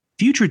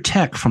Future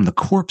tech from the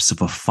corpse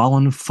of a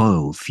fallen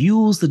foe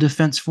fuels the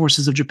defense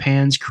forces of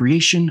Japan's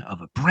creation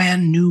of a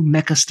brand new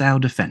mecha-style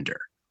defender,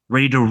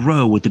 ready to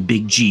row with the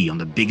big G on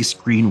the big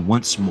screen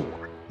once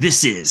more.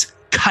 This is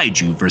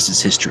Kaiju vs.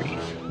 History,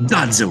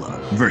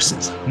 Godzilla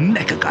vs.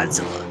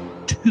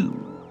 Mechagodzilla 2.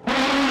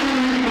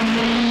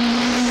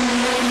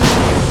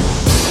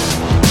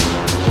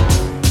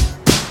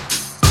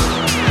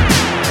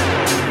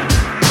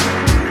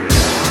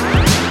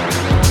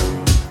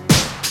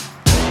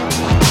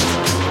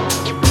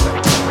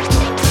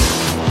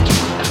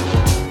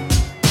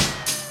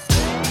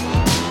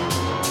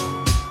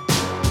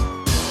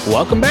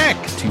 Welcome back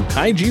to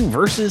Kaiju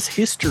vs.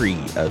 History.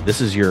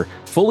 This is your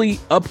fully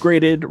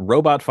upgraded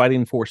robot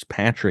fighting force,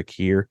 Patrick,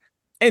 here.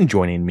 And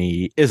joining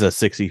me is a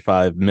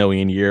 65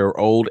 million year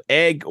old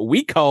egg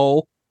we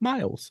call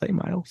Miles. Hey,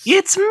 Miles.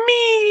 It's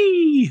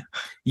me!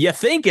 You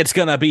think it's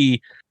going to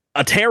be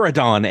a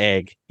pterodon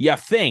egg. You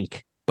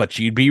think, but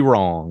you'd be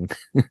wrong.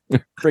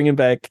 bringing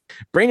back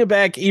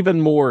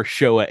even more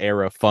Showa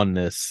era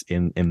funness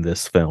in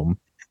this film.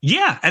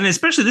 Yeah, and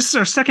especially this is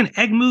our second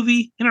egg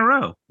movie in a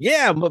row.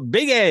 Yeah,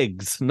 big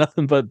eggs.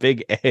 Nothing but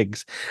big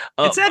eggs.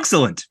 It's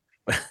excellent.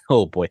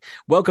 Oh, boy.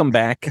 Welcome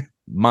back,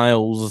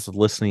 Miles,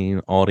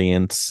 listening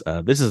audience.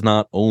 This is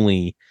not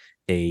only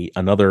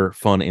another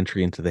fun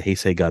entry into the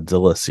Heisei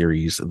Godzilla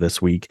series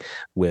this week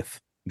with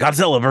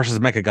Godzilla versus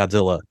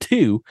Mechagodzilla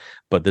 2,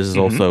 but this is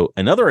also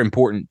another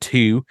important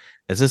 2,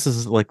 as this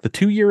is like the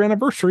 2-year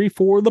anniversary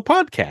for the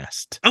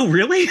podcast. Oh,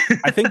 really?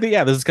 I think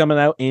that, this is coming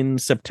out in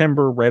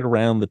September, right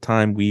around the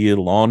time we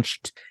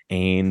launched.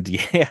 And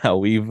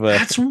we've...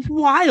 That's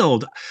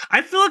wild.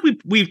 I feel like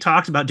we've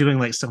talked about doing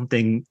like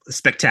something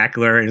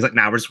spectacular. And it's like,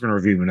 now we're just going to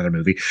review another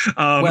movie.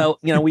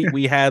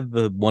 We had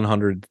the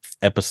 100th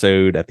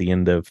episode at the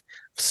end of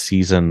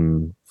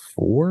season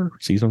 4.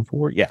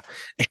 Yeah.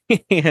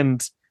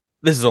 And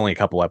this is only a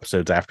couple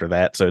episodes after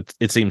that, so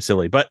it seems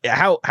silly. But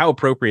how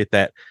appropriate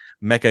that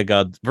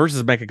Mechagodzilla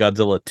versus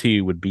Mechagodzilla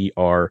 2 would be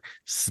our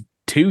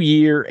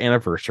 2-year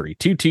anniversary,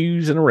 2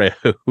 2s in a row.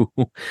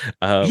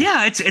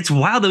 It's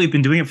wild that we've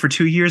been doing it for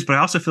 2 years, but I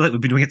also feel like we've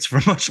been doing it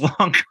for much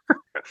longer.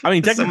 I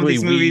mean, technically,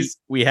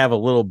 we have a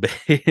little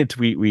bit.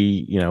 We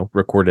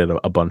recorded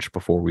a bunch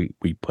before we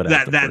put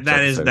out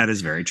that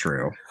is very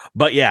true.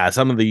 But yeah,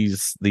 some of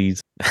these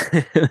 50s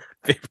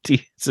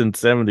and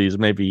 70s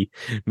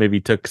maybe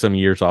took some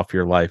years off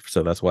your life,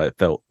 so that's why it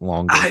felt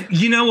longer.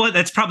 You know what?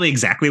 That's probably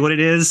exactly what it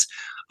is.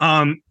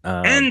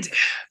 And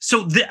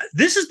so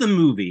this is the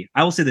movie.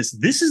 I will say this.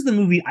 This is the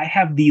movie I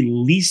have the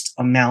least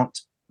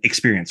amount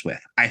experience with.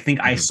 I think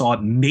I saw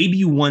it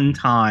maybe one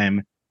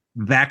time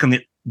back in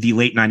the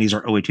late 90s or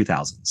early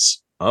 2000s.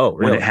 Oh,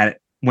 really?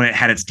 When it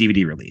had its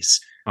DVD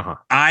release.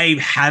 I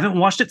haven't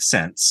watched it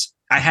since.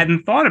 I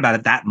hadn't thought about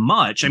it that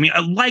much. I mean,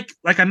 like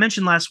I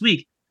mentioned last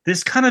week,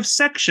 this kind of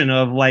section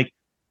of like,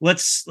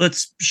 let's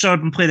shut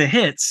up and play the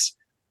hits.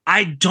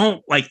 I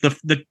don't like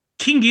the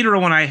King Ghidorah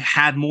one. I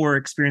had more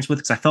experience with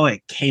because I felt like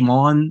it came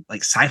on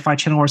like Sci-Fi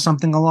Channel or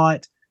something a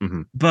lot.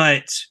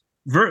 But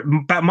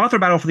Mothra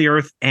Battle for the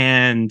Earth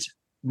and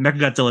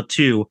Mechagodzilla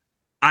 2,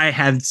 I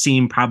had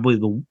seen probably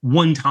the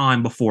one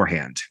time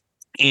beforehand.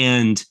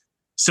 And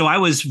so I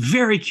was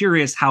very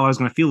curious how I was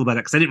going to feel about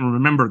it because I didn't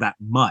remember that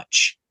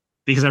much,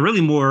 because I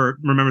really more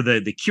remember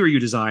the Kiryu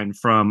design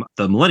from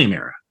the Millennium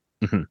Era.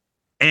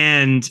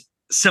 And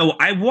so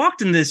I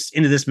walked into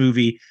this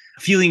movie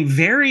feeling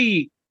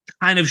very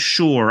kind of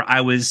sure I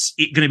was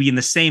going to be in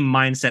the same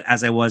mindset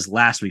as I was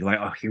last week. Like,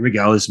 oh, here we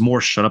go. There's more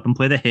shut up and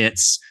play the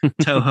hits.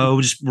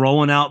 Toho just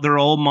rolling out their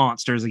old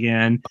monsters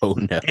again. Oh,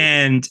 no.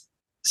 And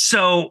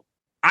so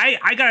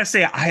I gotta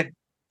say,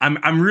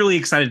 I'm really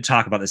excited to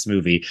talk about this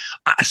movie.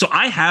 So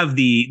I have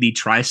the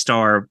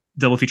TriStar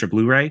double feature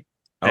Blu-ray.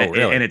 Oh,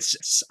 really? And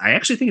I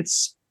actually think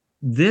it's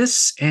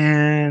this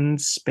and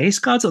Space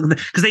Godzilla,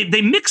 because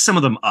they mix some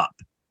of them up.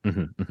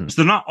 So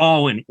they're not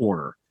all in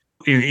order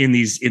in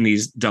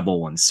these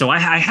double ones. So I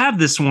have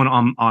this one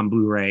on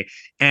Blu-ray,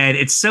 and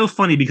it's so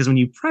funny because when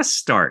you press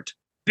start,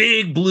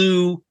 big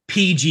blue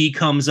PG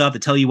comes up to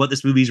tell you what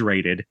this movie's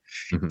rated.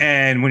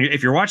 And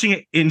if you're watching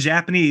it in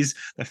Japanese,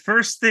 the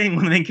first thing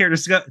when the main character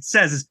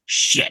says is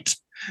shit.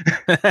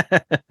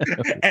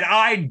 And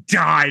I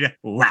died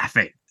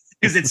laughing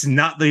because it's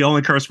not the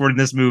only curse word in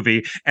this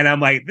movie. And I'm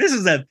like, this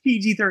is a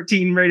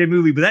PG-13 rated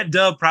movie, but that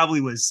dub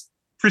probably was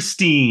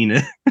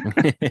pristine.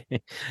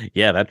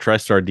 Yeah, that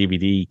TriStar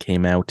DVD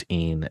came out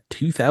in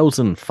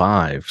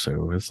 2005,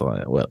 so it's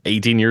like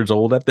 18 years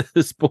old at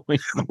this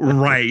point.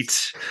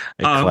 Right.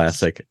 A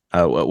classic.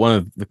 One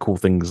of the cool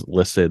things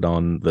listed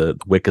on the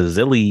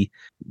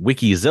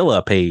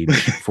Wikizilla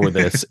page for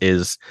this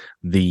is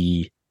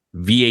the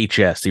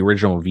VHS, the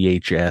original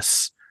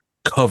VHS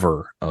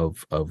cover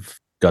of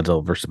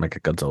Godzilla vs.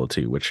 Mechagodzilla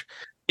 2, which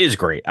is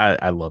great.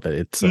 I love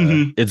it.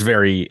 It's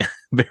very,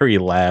 very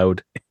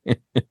loud.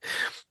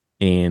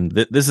 And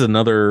this is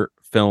another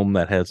film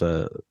that has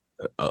a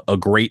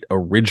great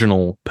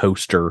original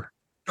poster.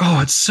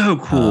 Oh, it's so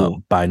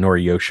cool. By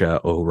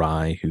Noriyosha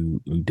Orai, who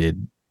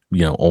did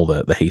all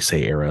the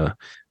Heisei era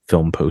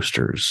film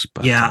posters.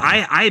 But,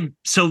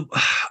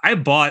 I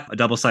bought a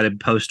double-sided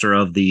poster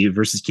of the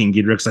versus King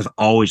Ghidorah because I've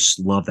always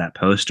loved that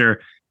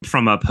poster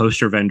from a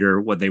poster vendor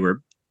when they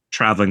were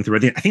traveling through. I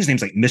think his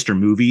name's like Mr.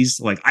 Movies.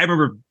 Like I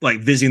remember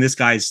like visiting this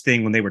guy's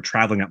thing when they were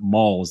traveling at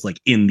malls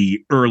like in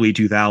the early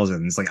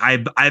 2000s. Like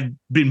I've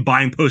been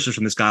buying posters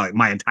from this guy like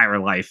my entire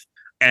life,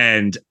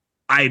 and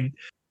I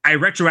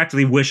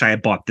retroactively wish I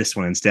had bought this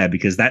one instead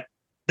because that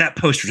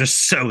poster is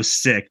just so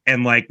sick,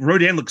 and like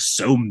Rodan looks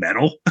so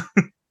metal.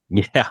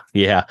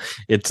 Yeah,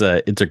 it's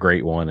a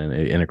great one, and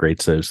it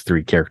integrates those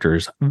three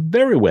characters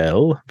very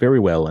well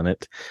in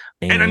it.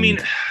 And I mean,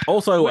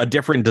 also a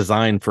different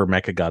design for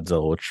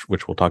Mechagodzilla,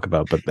 which we'll talk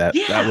about. But that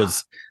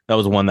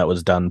was one that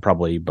was done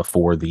probably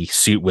before the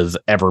suit was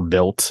ever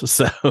built.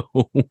 So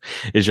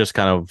it's just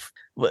kind of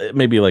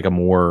maybe like a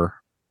more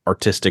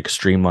artistic,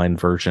 streamlined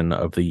version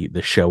of the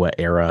Showa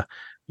era,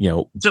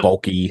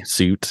 bulky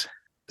suit.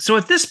 So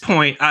at this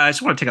point, I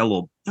just want to take a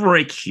little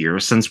break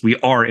here since we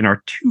are in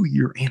our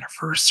 2-year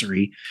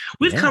anniversary.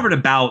 We've covered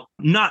about,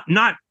 not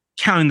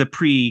counting the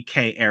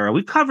pre-K era,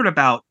 we've covered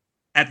about,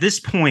 at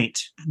this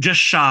point, just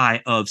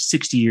shy of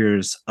 60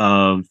 years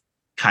of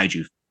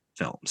kaiju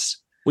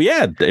films. Well,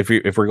 yeah,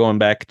 if we're going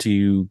back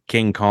to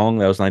King Kong,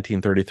 that was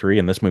 1933,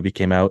 and this movie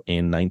came out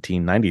in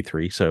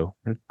 1993. So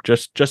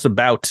just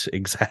about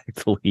exactly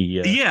 60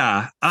 years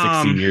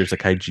of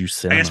kaiju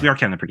cinema. I guess we are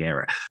counting the pre-K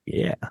era.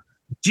 Yeah.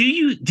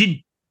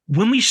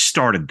 When we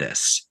started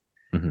this,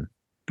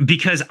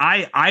 because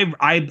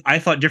I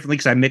thought differently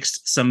because I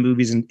mixed some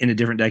movies in the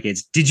different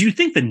decades. Did you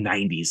think the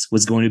 90s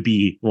was going to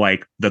be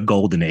like the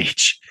golden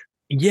age?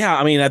 Yeah,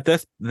 I mean, at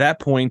that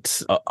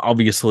point,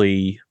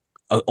 obviously,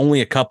 only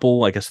a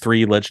couple, I guess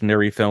 3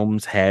 legendary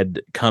films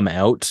had come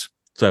out.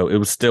 So it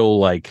was still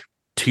like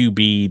to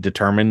be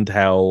determined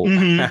how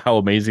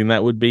amazing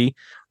that would be.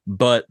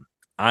 But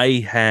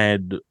I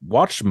had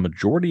watched a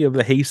majority of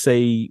the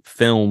Heisei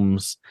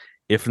films,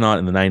 if not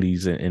in the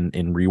 90s,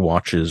 in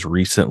rewatches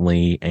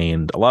recently,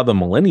 and a lot of the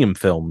Millennium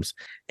films.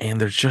 And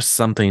there's just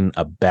something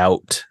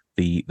about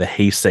the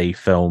Heisei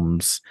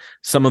films,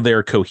 some of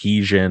their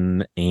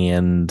cohesion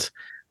and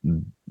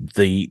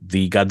the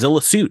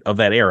Godzilla suit of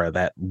that era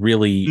that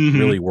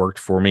really worked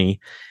for me.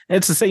 And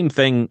it's the same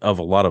thing of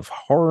a lot of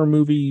horror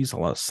movies, a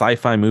lot of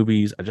sci-fi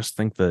movies. I just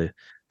think the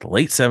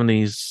late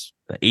 70s,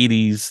 the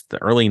 80s,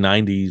 the early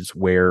 90s,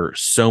 where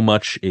so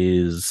much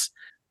is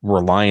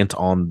reliant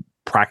on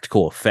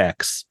practical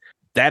effects,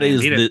 that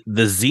is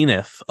the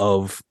zenith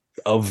of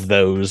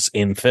those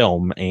in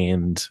film.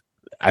 And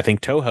I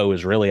think Toho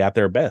is really at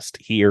their best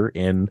here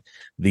in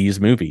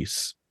these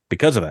movies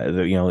because of that.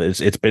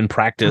 It's been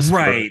practiced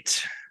right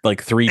for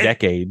like 3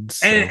 decades.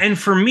 So. And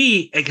for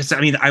me, because I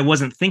mean, I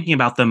wasn't thinking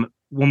about them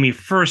when we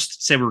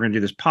first said we were going to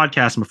do this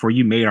podcast, and before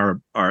you made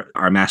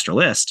our master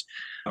list,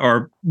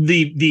 or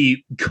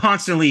the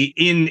constantly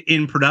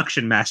in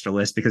production master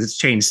list, because it's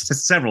changed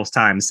several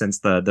times since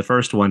the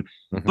first one.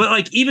 But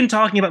like even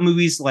talking about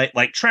movies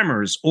like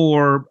Tremors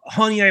or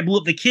Honey, I Blew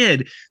Up the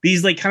Kid,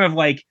 these like kind of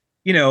like,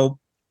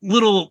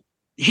 little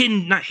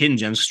not hidden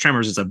gems.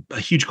 Tremors is a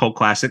huge cult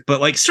classic, but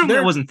like certainly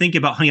I wasn't thinking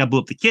about Honey, I Blew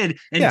Up the Kid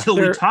until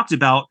we talked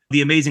about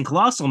The Amazing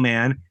Colossal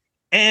Man.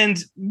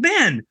 And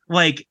man,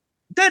 like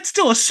that's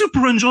still a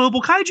super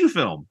enjoyable kaiju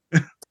film.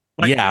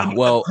 Honey, I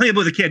Blew Up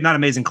the Kid, not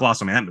Amazing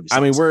Colossal Man. That movie sucks.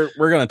 I mean,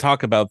 we're going to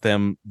talk about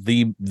them.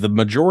 The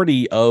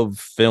majority of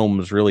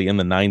films really in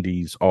the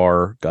 90s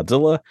are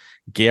Godzilla,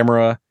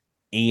 Gamera,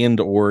 and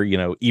or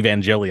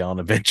Evangelion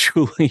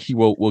eventually.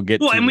 we'll get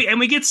to. And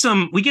we get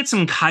some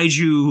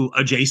kaiju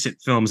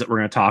adjacent films that we're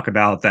going to talk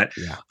about that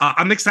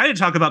I'm excited to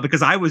talk about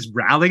because I was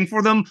rallying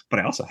for them, but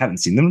I also haven't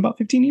seen them in about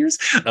 15 years.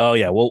 Oh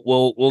yeah,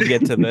 we'll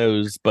get to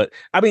those. But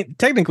I mean,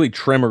 technically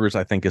Tremors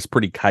I think is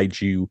pretty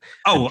kaiju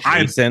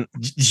adjacent.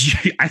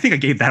 I think I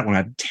gave that one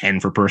a 10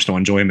 for personal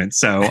enjoyment.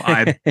 So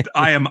I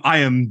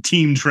am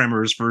team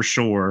Tremors for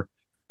sure.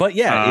 But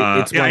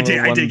yeah,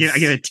 I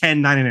get a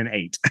 10, 9, and an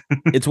 8.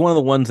 It's one of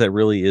the ones that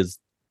really is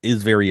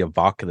very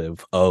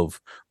evocative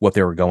of what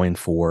they were going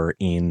for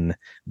in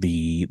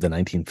the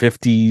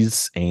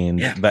 1950s, and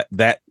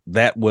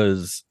that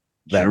was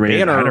that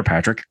banner,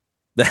 Patrick.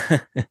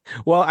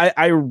 Well,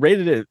 I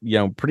rated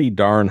it pretty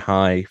darn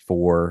high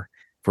for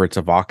its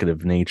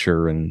evocative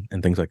nature and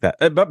things like that.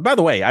 But by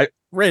the way, I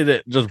rated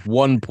it just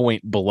 1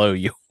 point below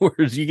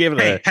yours. You gave it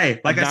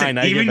like I said,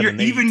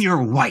 even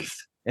your wife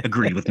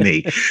agreed with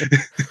me.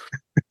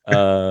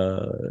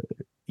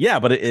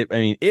 But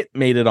it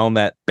made it on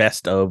that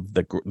best of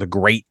the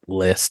great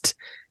list,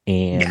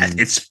 and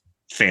it's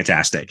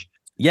fantastic.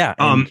 Yeah,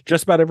 and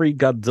just about every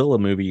Godzilla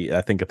movie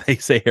I think of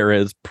Heisei era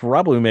is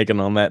probably making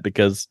on that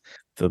because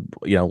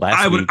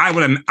last week I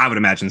would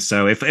imagine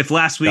so. If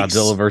last week's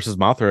Godzilla versus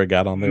Mothra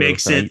got on there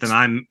makes it,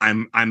 then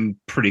I'm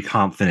pretty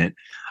confident.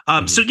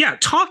 So yeah,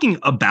 talking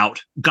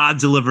about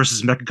Godzilla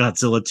versus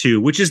Mechagodzilla 2,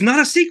 which is not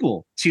a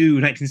sequel to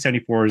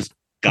 1974's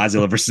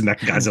Godzilla versus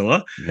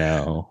Mechagodzilla.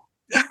 No.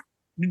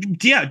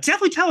 Yeah,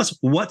 definitely tell us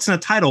what's in a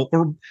title,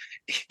 or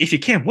if you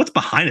can, what's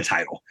behind a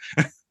title.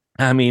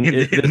 I mean,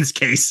 in this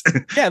case.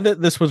 Yeah,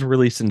 this was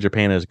released in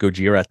Japan as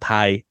Gojira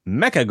Tai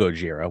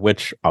Mechagodzilla,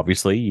 which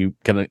obviously you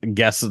can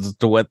guess as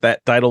to what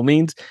that title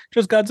means.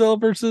 Just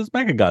Godzilla versus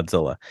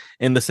Mechagodzilla.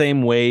 In the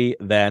same way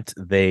that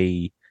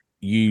they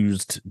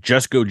used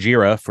just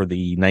Gojira for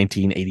the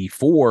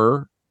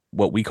 1984,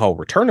 what we call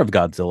Return of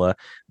Godzilla,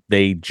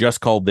 they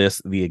just called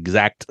this the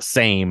exact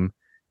same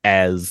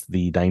as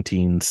the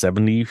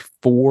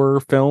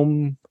 1974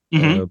 film.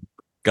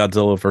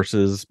 Godzilla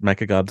versus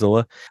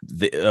Mechagodzilla.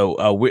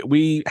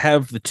 We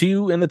have the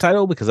two in the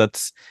title because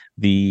that's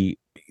the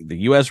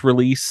U.S.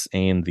 release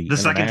and the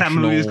second time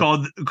the movie is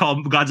called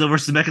Godzilla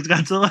versus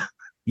Mechagodzilla.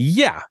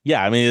 Yeah.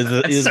 I mean,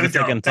 it is so the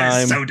second time.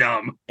 That is so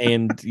dumb.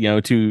 And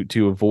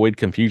to avoid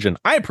confusion,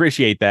 I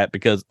appreciate that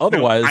because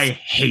otherwise, I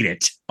hate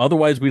it.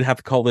 Otherwise, we'd have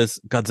to call this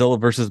Godzilla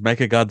versus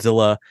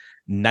Mechagodzilla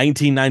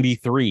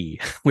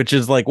 1993, which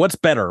is like, what's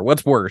better,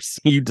 what's worse?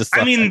 You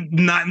decide. I mean,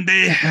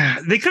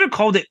 they could have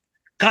called it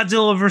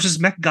Godzilla versus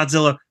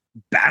Mechagodzilla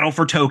Battle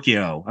for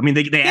Tokyo. I mean,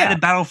 they added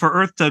Battle for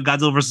Earth to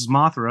Godzilla versus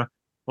Mothra.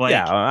 Like,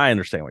 yeah, I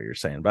understand what you're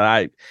saying,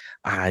 but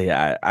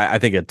I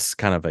think it's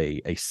kind of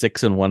a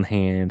 6 in one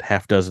hand,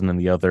 half dozen in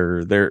the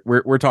other.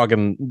 We're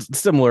talking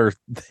similar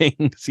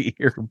things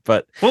here,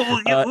 but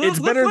it's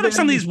better than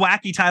some of these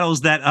wacky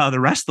titles that the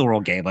rest of the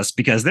world gave us,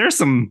 because there's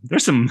some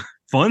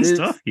fun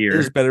stuff here.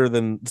 It's better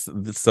than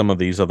some of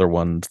these other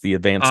ones. The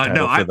advanced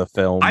title for the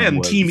film. I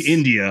am Team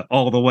India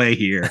all the way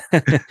here.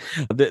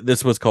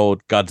 This was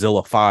called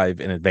Godzilla 5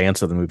 in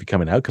advance of the movie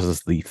coming out because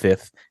it's the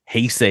 5th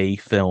Heisei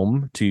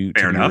film to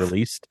be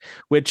released.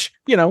 Which,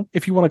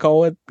 if you want to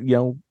call it,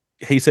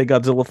 Heisei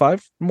Godzilla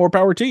 5, more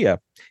power to you.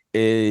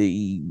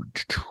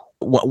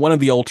 One of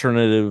the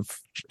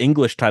alternative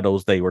English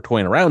titles they were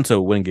toying around so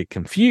it wouldn't get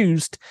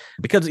confused,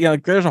 because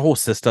there's a whole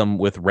system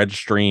with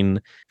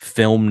registering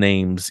film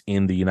names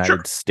in the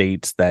United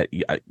States that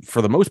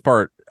for the most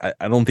part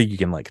I don't think you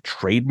can like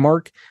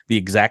trademark the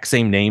exact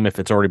same name if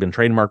it's already been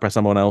trademarked by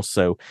someone else.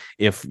 So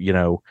if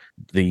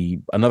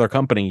another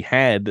company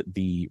had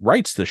the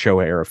rights to the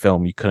Showa era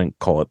film, you couldn't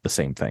call it the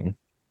same thing,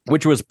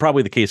 which was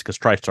probably the case because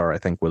TriStar I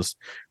think was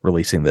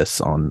releasing this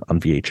on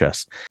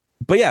VHS.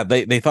 But yeah,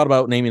 they thought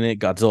about naming it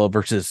Godzilla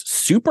versus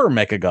Super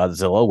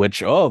Mechagodzilla, which,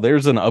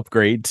 there's an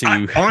upgrade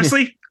to...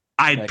 honestly,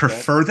 I'd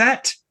prefer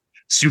that.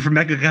 Super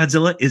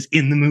Mechagodzilla is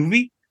in the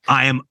movie.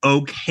 I am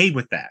okay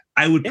with that.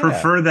 I would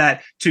prefer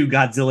that to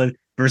Godzilla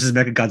versus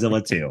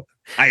Mechagodzilla 2.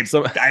 I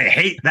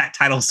hate that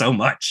title so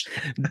much.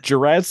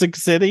 Jurassic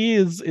City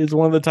is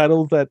one of the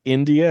titles that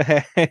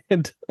India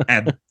had.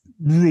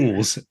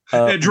 Rules.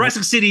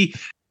 Jurassic City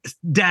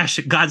 -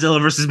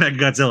 Godzilla versus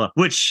Mechagodzilla,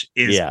 which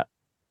is... Yeah.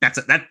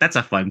 That's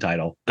a fun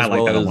title. I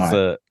like that a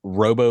lot.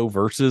 Robo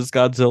versus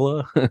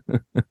Godzilla.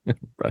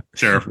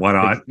 Sure, why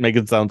not? Make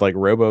it sound like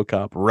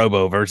RoboCop.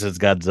 Robo versus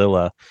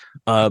Godzilla.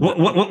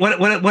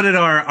 What did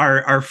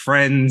our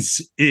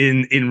friends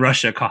in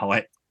Russia call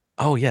it?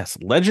 Oh yes,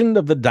 Legend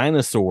of the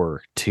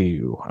Dinosaur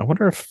 2. I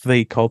wonder if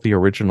they called the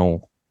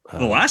original.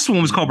 The last one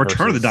was called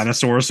Return of the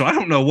Dinosaur, so I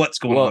don't know what's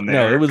going on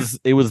there. No, it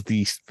was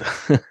the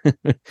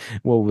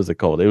what was it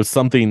called? It was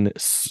something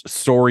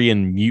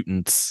Saurian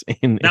mutants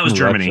in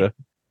Germany. Russia.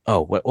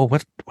 Oh,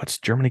 what's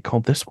Germany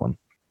called this one?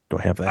 Do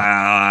I have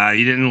that?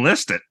 You didn't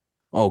list it.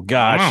 Oh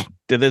gosh,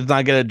 did it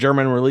not get a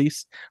German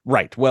release?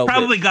 Right. Well,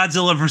 probably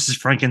Godzilla versus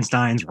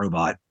Frankenstein's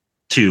Robot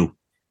 2.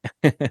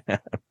 The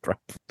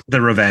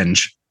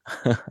Revenge.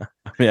 I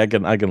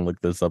mean, I can look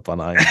this up on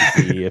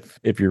IMDb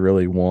if you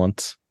really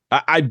want.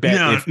 I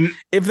bet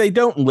if they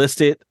don't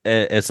list it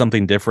as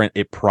something different,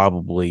 it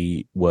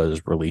probably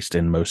was released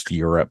in most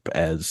Europe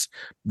as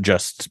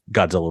just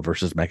Godzilla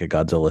versus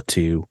Mechagodzilla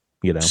 2.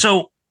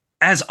 So.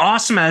 As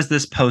awesome as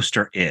this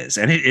poster is,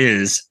 and it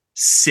is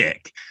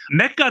sick,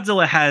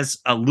 Mechagodzilla has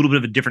a little bit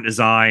of a different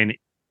design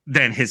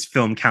than his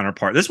film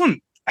counterpart. This one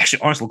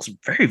actually honestly looks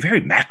very,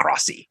 very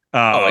Macrossy.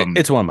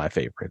 It's one of my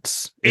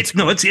favorites. It's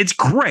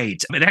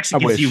great. It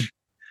actually gives you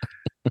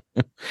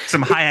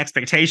some high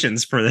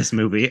expectations for this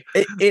movie.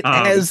 It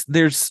has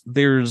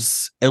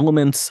there's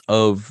elements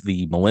of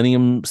the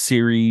Millennium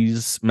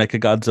series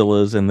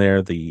Mechagodzillas in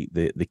there, the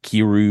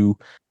Kiru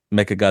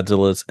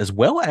Mechagodzillas, as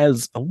well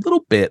as a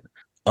little bit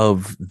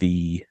of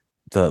the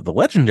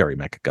legendary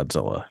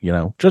Mechagodzilla,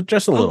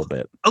 just a little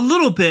bit. A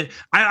little bit.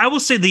 I will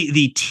say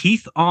the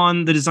teeth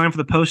on the design for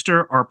the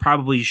poster are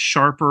probably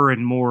sharper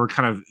and more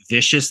kind of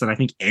vicious than I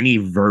think any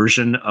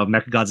version of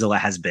Mechagodzilla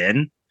has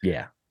been.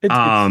 Yeah.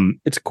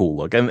 It's a cool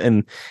look.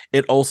 And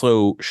it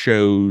also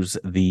shows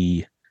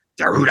the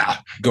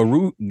Gyruda.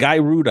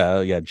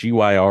 Yeah,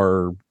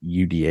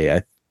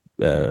 Gyruda,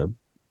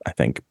 I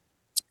think.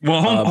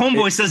 Well,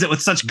 Homeboy says it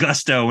with such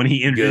gusto when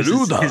he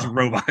introduces his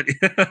robot.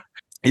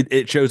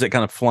 It shows it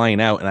kind of flying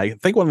out. And I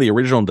think one of the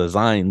original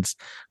designs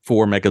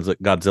for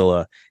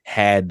Mechagodzilla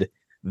had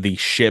the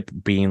ship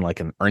being like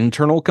an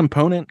internal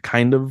component,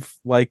 kind of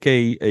like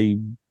a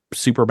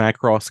Super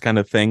Macross kind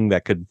of thing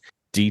that could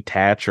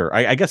detach, or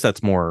I guess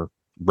that's more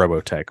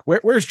Robotech.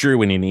 Where's Drew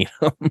when you need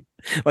him?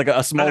 Like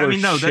a smaller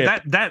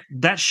ship.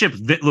 That ship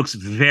looks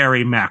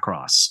very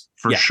Macross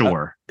for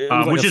sure.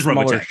 Like which is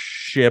smaller Robotech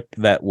ship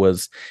that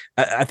was.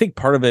 I think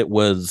part of it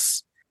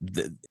was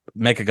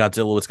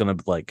Mechagodzilla was going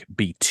to like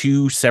be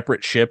two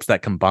separate ships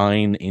that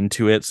combine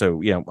into it.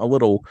 So a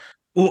little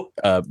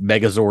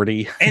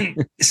Megazordy.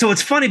 And so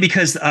it's funny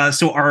because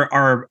so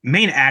our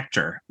main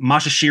actor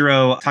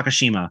Masashiro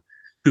Takashima,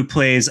 who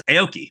plays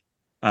Aoki,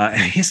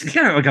 he's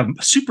kind of like a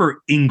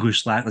super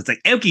English last. It's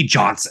like Aoki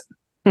Johnson.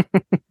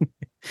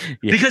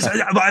 Because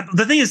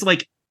the thing is,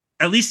 like,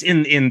 at least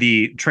in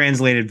the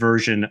translated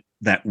version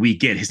that we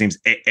get, his name's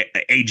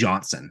A.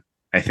 Johnson,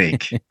 I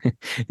think.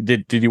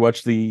 Did you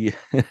watch the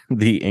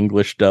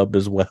English dub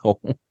as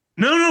well?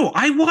 No.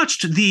 I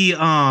watched the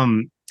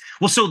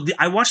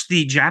I watched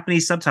the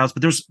Japanese subtitles,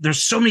 but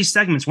there's so many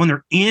segments when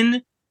they're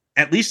in,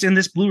 at least in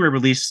this Blu-ray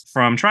release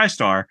from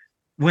TriStar,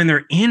 when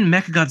they're in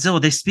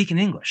Mechagodzilla, they speak in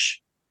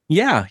English.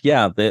 Yeah,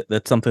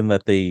 that's something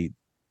that they.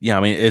 Yeah, I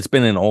mean, it's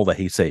been in all the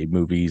Heisei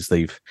movies.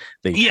 They've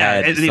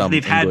had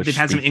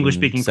some English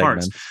speaking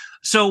parts.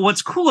 So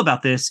what's cool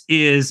about this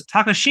is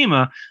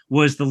Takashima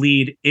was the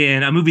lead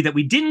in a movie that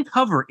we didn't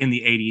cover in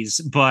the 80s,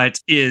 but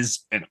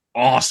is an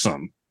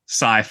awesome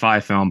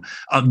sci-fi film,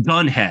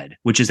 Gunhead,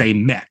 which is a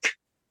mech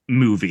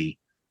movie.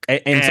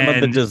 And some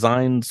of the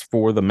designs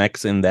for the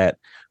mechs in that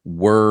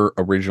were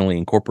originally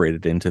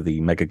incorporated into the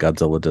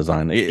Mechagodzilla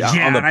design.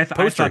 On the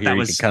poster here,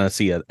 you can kind of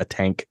see a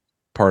tank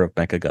part of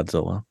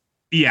Mechagodzilla.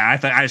 Yeah,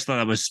 I just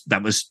thought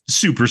that was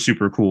super,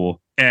 super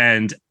cool.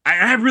 And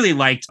I really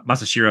liked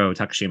Masashiro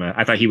Takashima.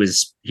 I thought he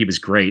was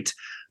great.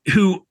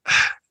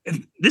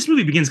 This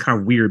movie begins kind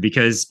of weird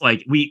because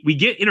like we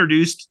get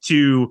introduced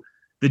to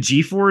the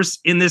G-Force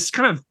in this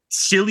kind of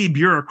silly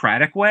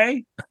bureaucratic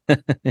way.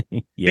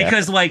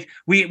 Because like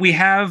we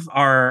have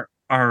our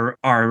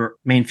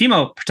main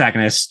female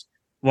protagonist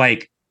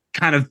like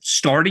kind of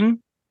starting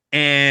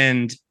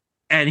and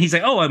he's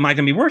like, oh, am I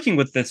going to be working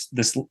with this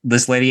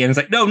lady? And it's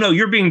like, no,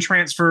 you're being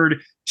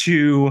transferred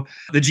to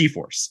the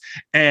G-Force.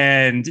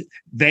 And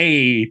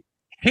they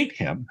hate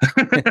him.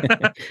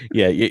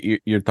 Yeah,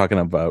 you're talking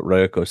about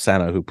Ryoko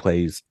Sano, who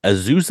plays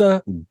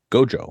Azusa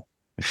Gojo.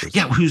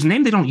 Yeah, whose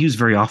name they don't use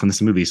very often in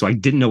this movie, so I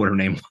didn't know what her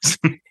name was.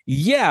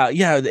 Yeah,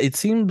 it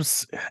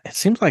seems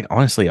like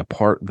honestly a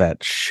part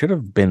that should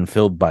have been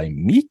filled by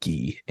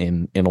Miki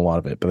in a lot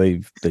of it, but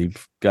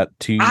they've got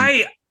two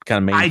kind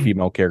of main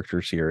female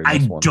characters here in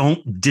this one.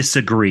 Don't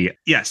disagree.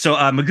 Yeah, so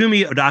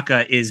Megumi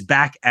Odaka is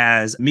back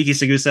as Miki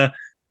Sagusa,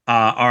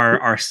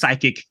 our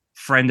psychic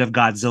friend of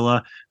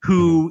Godzilla,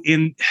 who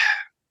in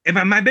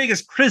my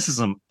biggest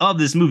criticism of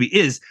this movie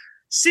is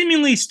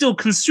seemingly still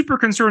super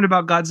concerned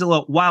about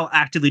Godzilla while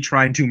actively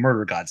trying to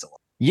murder Godzilla.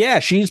 Yeah,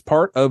 she's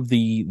part of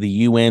the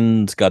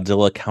UN's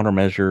Godzilla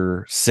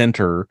Countermeasure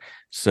Center.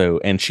 So,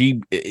 and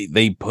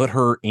they put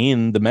her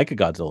in the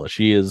Mechagodzilla.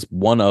 She is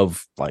one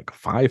of like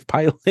 5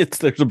 pilots.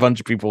 There's a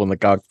bunch of people in the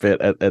cockpit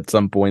at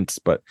some points,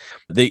 but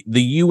the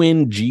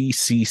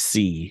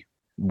UNGCC,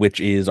 which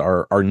is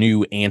our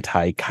new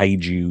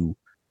anti-kaiju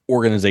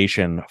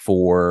organization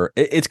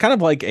it's kind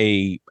of like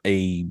a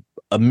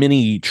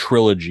mini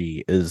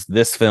trilogy is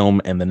this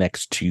film and the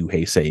next 2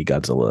 Heisei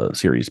Godzilla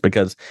series,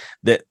 because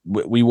that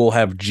we will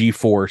have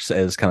G-Force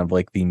as kind of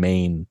like the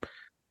main,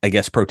 I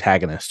guess,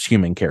 protagonists,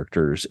 human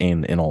characters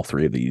in all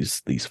 3 of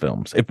these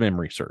films, if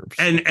memory serves.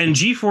 And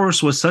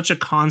G-Force was such a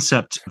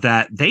concept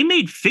that they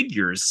made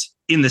figures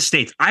in the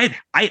States.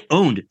 I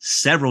owned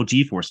several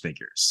G-Force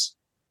figures.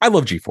 I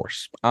love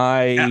G-Force.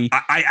 I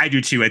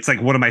do too. It's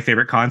like one of my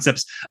favorite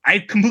concepts. I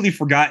completely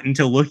forgot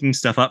until looking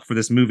stuff up for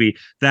this movie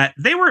that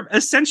they were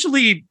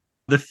essentially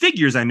the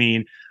figures. I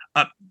mean,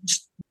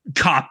 just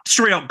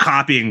straight out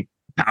copying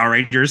Power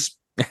Rangers.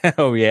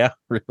 Oh yeah,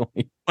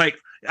 really? Like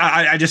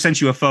I just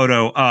sent you a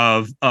photo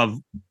of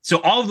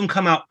so all of them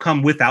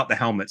come without the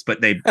helmets,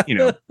 but they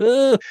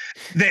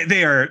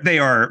they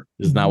are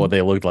is not what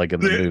they looked like in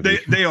the movie.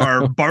 They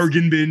are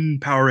bargain bin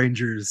Power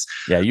Rangers.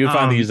 Yeah, you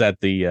find these at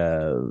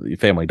the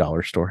Family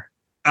Dollar store.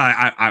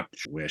 I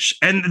wish.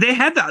 And they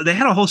had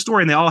a whole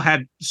story, and they all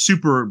had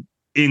super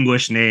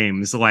English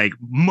names like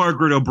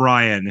Margaret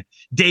O'Brien,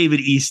 David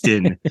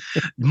Easton,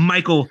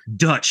 Michael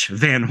Dutch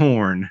Van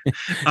Horn.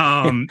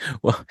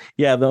 Well,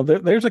 yeah,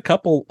 there's a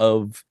couple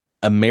of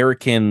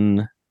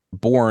American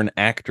born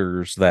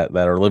actors that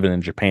are living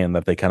in Japan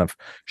that they kind of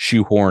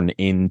shoehorn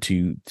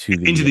into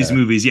these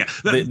movies. Yeah,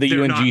 the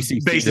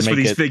UNGCC basis for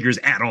these figures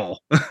at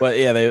all. But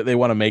yeah, they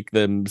want to make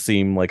them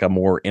seem like a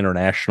more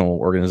international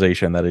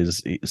organization that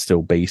is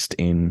still based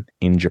in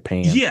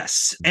Japan.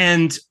 Yes,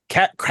 and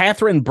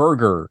Catherine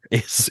Berger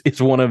is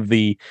one of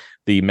the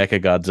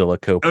Mechagodzilla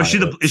co-pilots.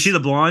 Oh, is she the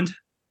blonde?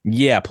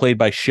 Yeah, played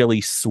by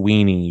Shelley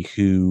Sweeney,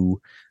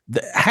 who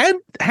had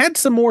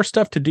some more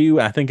stuff to do,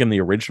 I think, in the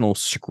original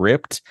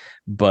script,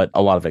 but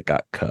a lot of it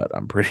got cut,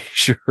 I'm pretty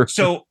sure.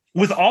 So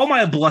with all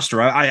my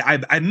bluster,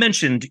 I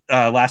mentioned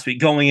last week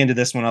going into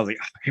this one, I was like,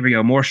 oh, here we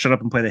go, more shut up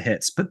and play the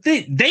hits. But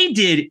they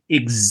did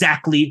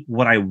exactly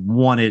what I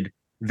wanted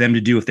them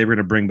to do if they were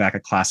going to bring back a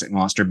classic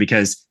monster,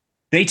 because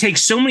they take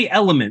so many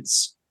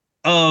elements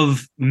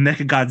of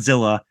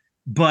Mechagodzilla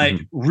but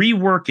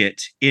rework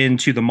it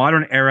into the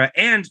modern era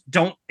and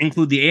don't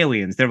include the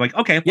aliens. They're like,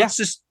 okay, let's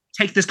just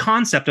take this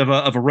concept of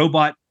a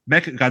robot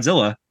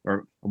Mechagodzilla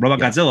or robot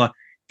Godzilla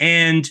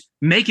and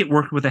make it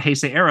work with the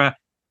Heisei era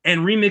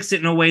and remix it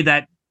in a way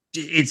that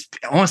it's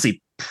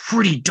honestly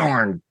pretty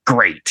darn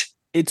great.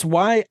 It's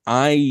why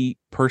I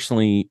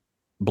personally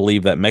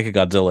believe that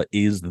Mechagodzilla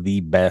is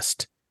the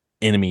best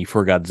enemy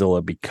for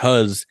Godzilla,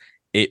 because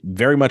it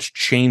very much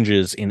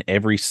changes in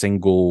every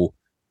single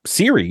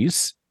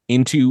series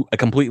into a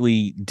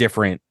completely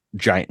different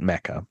giant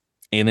mecha.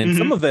 And in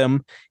some of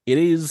them, it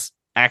is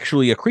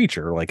actually a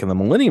creature. Like in the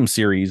Millennium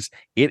series,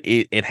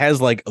 it has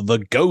like the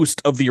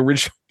ghost of the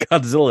original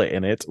Godzilla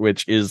in it,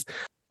 which is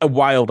a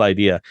wild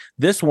idea.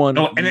 This one,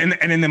 and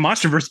in the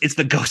MonsterVerse, it's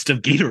the ghost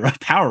of Ghidorah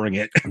powering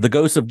it. The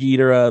ghost of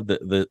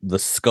Ghidorah, the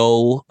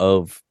skull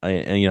of,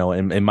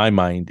 in my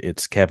mind,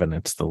 it's Kevin.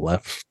 It's the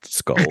left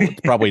skull. It's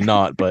probably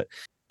not, but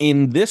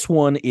in this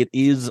one, it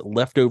is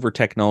leftover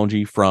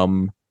technology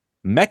from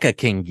Mecha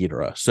King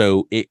Ghidorah,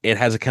 so it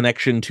has a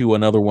connection to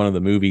another one of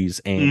the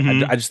movies,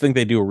 and I just think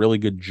they do a really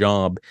good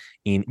job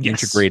in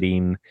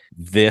integrating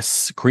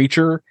this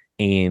creature.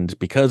 And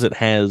because it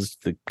has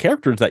the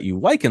characters that you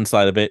like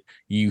inside of it,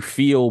 you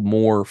feel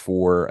more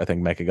for, I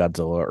think,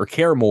 Mechagodzilla, or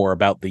care more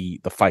about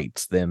the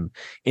fights than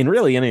in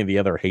really any of the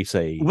other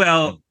Heisei.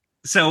 Well,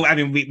 so I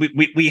mean,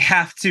 we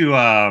have to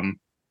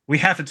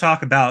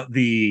talk about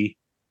the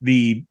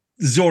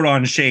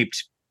Zordon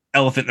shaped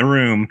elephant in the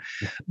room.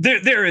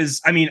 There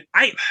is, I mean,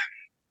 I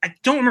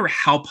don't remember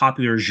how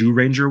popular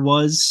Zyuranger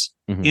was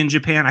in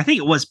Japan. I think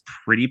it was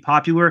pretty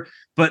popular,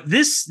 but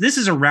this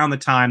is around the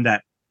time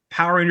that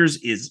Power Rangers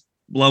is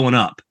blowing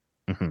up.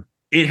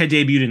 It had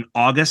debuted in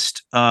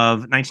August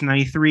of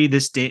 1993.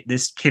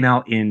 This came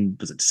out in,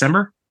 was it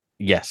December?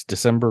 Yes,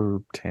 December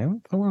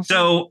 10th.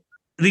 So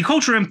the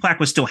cultural impact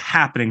was still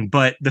happening,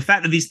 but the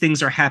fact that these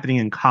things are happening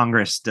in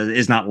Congress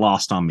is not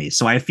lost on me.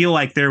 So I feel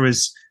like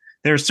there's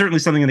certainly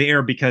something in the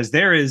air, because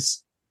there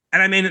is,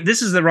 and I mean,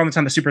 this is around the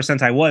time that Super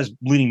Sentai was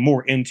leaning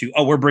more into,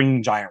 we're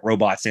bringing giant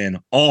robots in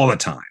all the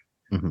time.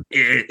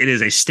 It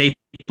is a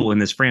staple in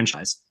this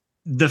franchise.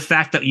 The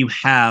fact that you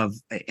have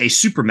a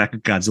super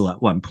Mechagodzilla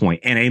at one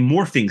point and a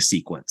morphing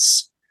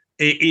sequence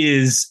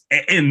is,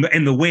 and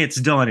the way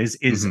it's done is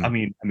I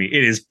mean,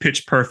 it is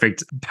pitch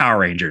perfect Power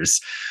Rangers.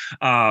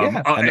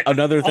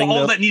 Another thing,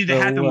 all that needed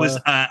to happen was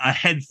a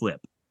head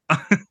flip.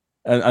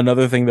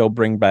 Another thing they'll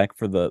bring back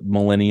for the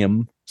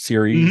Millennium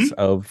series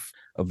of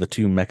the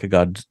two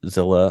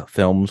Mechagodzilla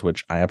films,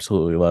 which I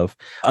absolutely love.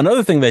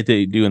 Another thing that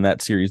they do in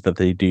that series that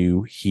they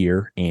do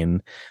here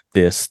in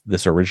this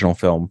original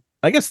film,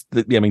 I guess,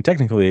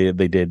 technically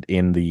they did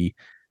in the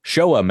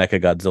Showa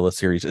Mechagodzilla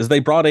series, is they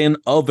brought in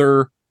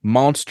other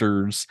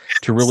monsters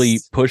to really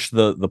push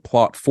the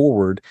plot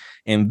forward.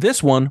 And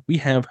this one, we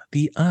have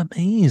the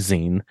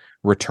amazing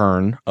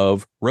return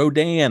of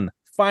Rodan.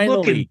 Finally.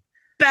 Looking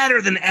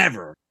better than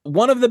ever.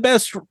 One of the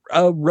best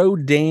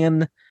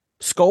Rodan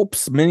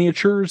sculpts,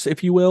 miniatures,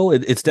 if you will.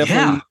 It's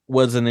definitely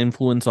was an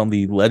influence on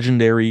the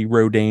legendary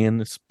Rodan.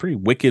 It's pretty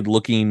wicked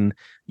looking,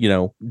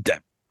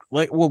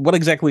 what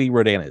exactly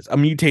Rodan is? A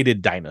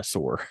mutated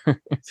dinosaur.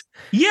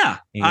 They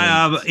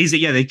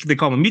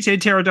call him a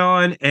mutated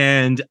pterodon,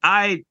 and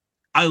I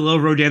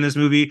love Rodan in this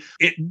movie.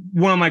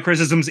 One of my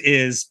criticisms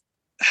is,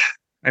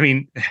 I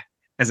mean,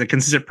 as a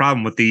consistent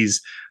problem with these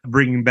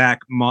bringing back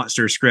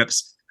monster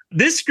scripts,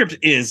 this script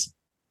is,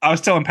 I was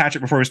telling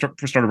Patrick before we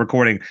started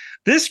recording,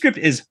 this script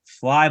is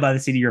fly by the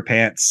seat of your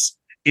pants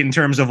in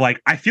terms of, like,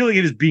 I feel like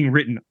it is being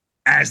written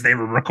as they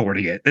were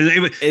recording it.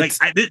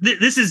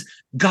 This is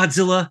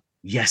Godzilla.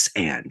 Yes,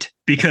 and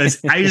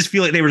because I just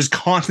feel like they were just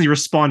constantly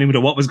responding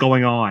to what was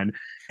going on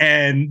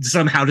and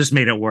somehow just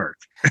made it work.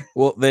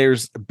 Well,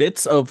 there's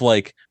bits of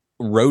like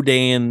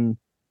Rodan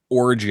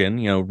origin,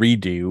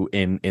 redo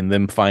in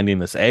them finding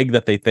this egg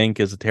that they think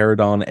is a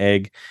pterodon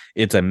egg.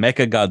 It's a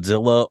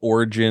Mechagodzilla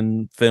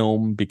origin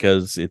film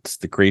because it's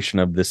the creation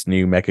of this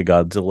new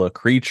Mechagodzilla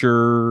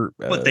creature.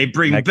 But they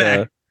bring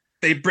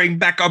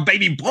back our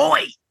baby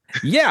boy.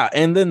 Yeah,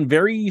 and then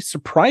very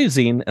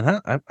surprising, and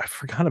I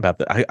forgot about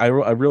that. I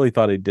really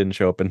thought it didn't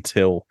show up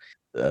until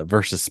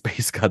versus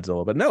Space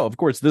Godzilla, but no, of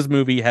course, this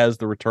movie has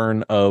the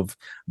return of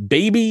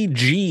Baby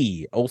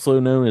G, also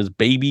known as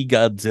Baby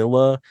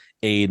Godzilla.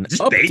 An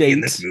just update baby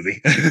in this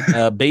movie.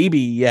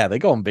 Baby, they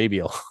call him Baby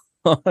a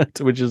lot,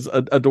 which is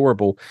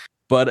adorable.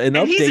 But an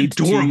update, he's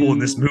adorable in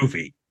this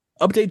movie.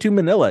 Update to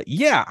Manila.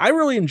 Yeah, I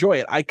really enjoy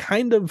it. I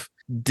kind of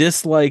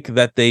dislike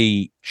that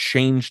they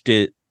changed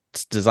it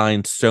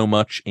design so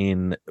much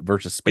in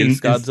versus Space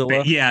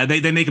Godzilla.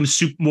 They make him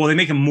they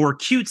make him more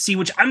cutesy,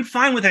 which I'm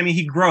fine with. I mean,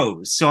 he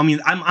grows, so I mean,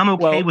 I'm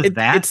okay with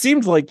that. It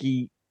seems like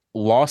he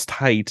lost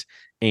height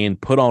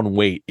and put on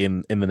weight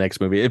in the next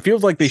movie. It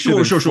feels like they should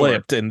have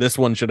flipped, and this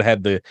one should have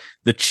had the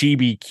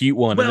chibi cute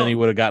one, and then he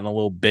would have gotten a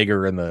little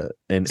bigger in the.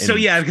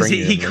 Because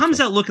he comes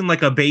out looking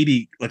like a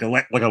baby, like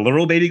a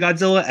literal baby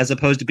Godzilla, as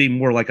opposed to being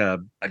more like a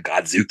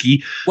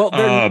Godzuki. Well,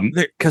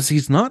 because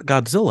he's not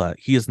Godzilla,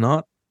 he is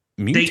not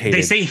mutated.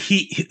 They say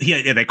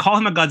they call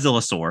him a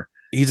Godzillasaur.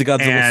 He's a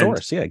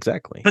Godzillasaurus. Yeah,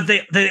 exactly. But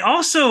they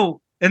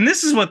also, and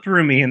this is what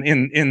threw me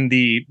in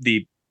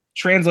the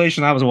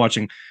translation I was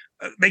watching,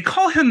 they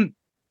call him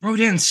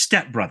Rodan's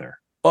stepbrother.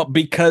 Well,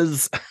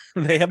 because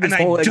they have this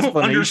whole explanation.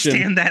 I don't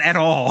understand that at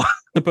all.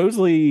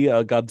 Supposedly,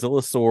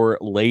 Godzillasaur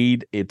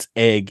laid its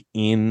egg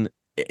in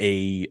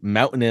a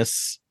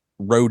mountainous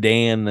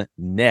Rodan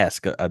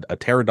nest, a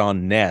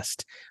pterodon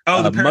nest.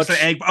 Oh, the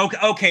parasite egg.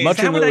 Okay. Is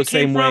that where that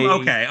came from?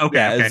 Okay.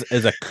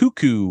 As a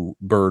cuckoo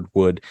bird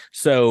would.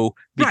 So,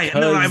 right.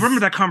 No, I remember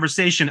that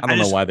conversation. I don't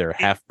know why they're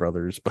half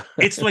brothers, but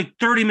it's like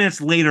 30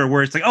 minutes later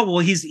where it's like, oh, well,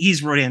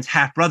 he's Rodan's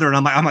half brother, and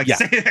I'm like, yeah.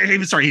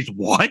 Sorry, he's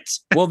what?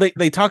 Well,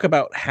 they talk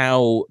about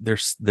how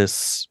there's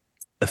this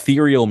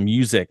ethereal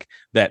music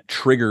that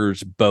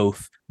triggers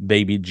both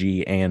Baby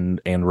G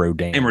and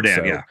Rodan. And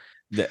Rodan, yeah.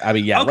 I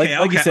mean, yeah,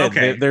 like you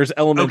said, there's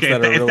elements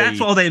that are if that's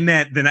all they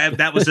meant, then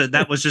that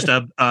was just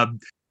a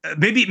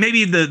maybe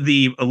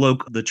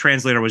the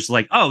translator was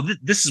like, oh,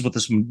 this is what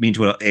this would mean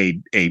to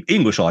a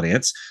English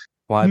audience.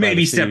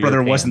 Maybe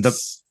stepbrother wasn't the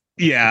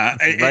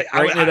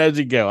right as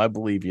you go. I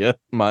believe you,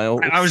 Miles.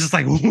 I was just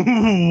like,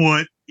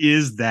 what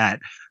is that?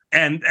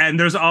 And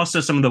there's also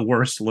some of the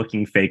worst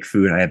looking fake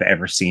food I have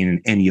ever seen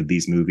in any of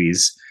these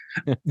movies.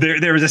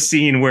 There was a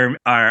scene where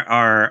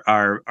our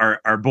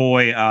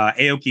boy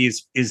Aoki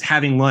is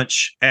having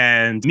lunch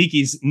and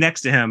Miki's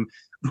next to him,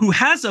 who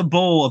has a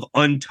bowl of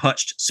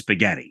untouched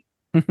spaghetti,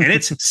 and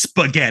it's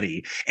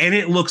spaghetti, and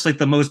it looks like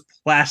the most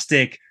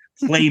plastic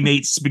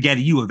Playmate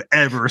spaghetti you have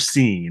ever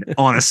seen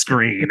on a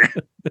screen.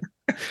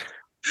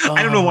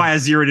 I don't know why I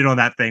zeroed in on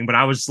that thing, but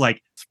I was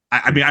like,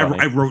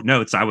 I wrote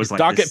notes. I was like,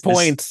 docket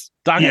points.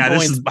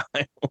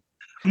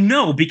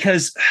 No,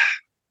 because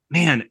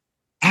man,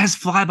 as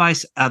fly by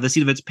the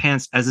seat of its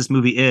pants as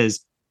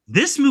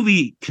this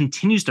movie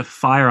continues to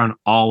fire on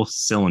all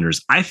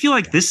cylinders. I feel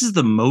like this is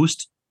the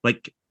most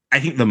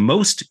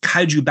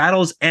kaiju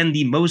battles and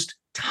the most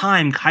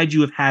time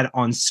kaiju have had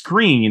on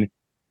screen,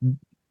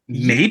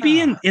 maybe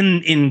in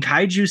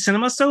kaiju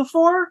cinema so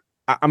far.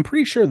 I'm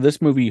pretty sure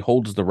this movie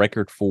holds the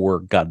record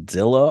for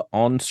Godzilla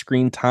on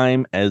screen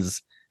time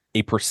as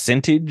a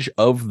percentage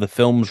of the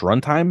film's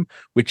runtime,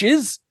 which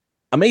is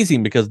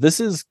amazing because this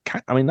is,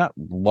 not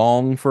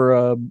long for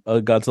a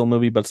Godzilla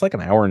movie, but it's like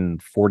an hour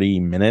and 40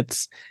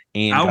 minutes.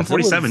 And hour and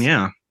 47,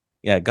 yeah.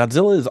 Yeah,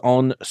 Godzilla is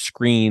on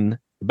screen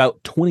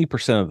about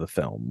 20% of the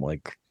film,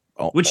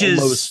 which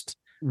is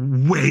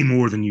way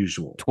more than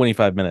usual.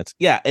 25 minutes.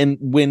 Yeah, and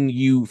when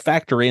you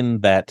factor in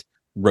that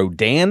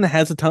Rodan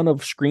has a ton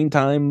of screen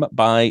time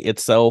by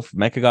itself,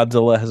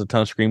 Mechagodzilla has a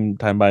ton of screen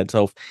time by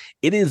itself,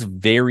 it is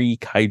very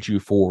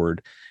kaiju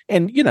forward.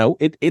 And,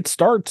 it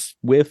starts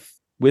with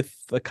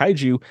the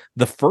kaiju.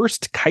 The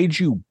first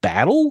kaiju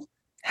battle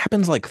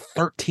happens like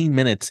 13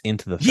 minutes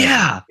into the film.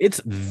 Yeah.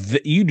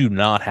 You do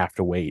not have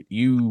to wait.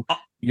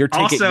 Your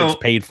ticket gets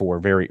paid for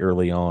very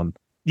early on.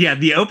 Yeah,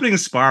 the opening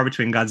spar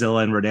between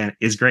Godzilla and Rodan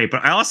is great,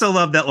 but I also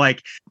love that,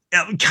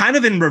 kind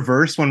of in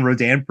reverse, when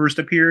Rodan first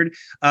appeared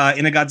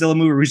in a Godzilla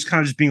movie, where he's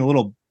kind of just being a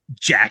little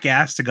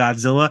jackass to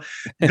Godzilla.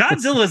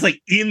 Godzilla is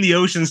in the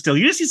ocean still.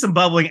 You just see some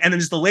bubbling, and then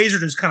just the laser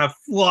just kind of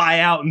fly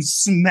out and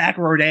smack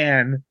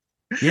Rodan.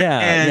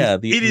 Yeah,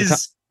 it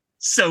is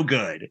so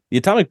good. The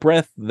atomic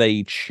breath,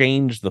 they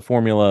changed the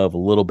formula of a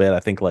little bit, I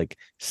think,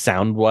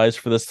 sound wise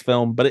for this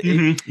film, but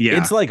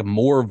it's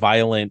more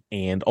violent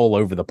and all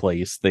over the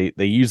place. They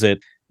use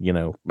it,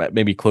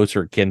 maybe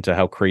closer akin to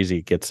how crazy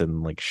it gets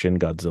in Shin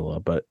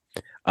Godzilla, but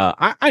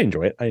I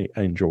enjoy it. I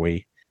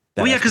enjoy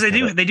that. Well, yeah, because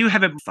they do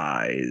have it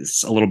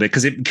fires a little bit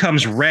because it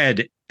becomes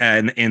red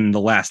in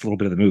the last little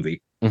bit of the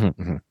movie.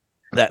 Mm-hmm.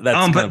 That's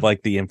kind of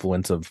like the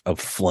influence of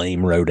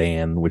Flame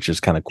Rodan, which is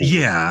kind of cool.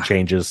 Yeah. It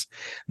changes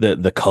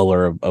the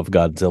color of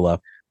Godzilla.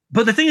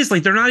 But the thing is,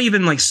 they're not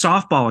even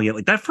softballing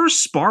it. That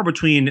first spar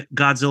between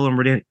Godzilla and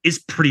Rodan is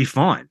pretty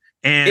fun.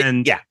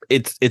 And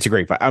it's a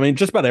great fight. I mean,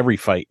 just about every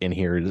fight in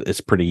here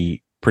is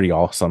pretty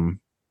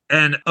awesome.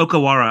 And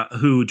Okawara,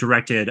 who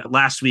directed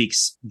last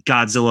week's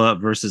Godzilla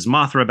versus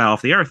Mothra Battle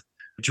of the Earth,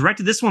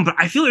 directed this one, but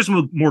I feel there's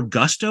more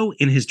gusto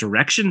in his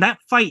direction. That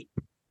fight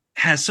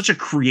has such a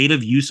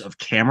creative use of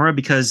camera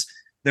because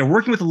they're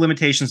working with the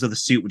limitations of the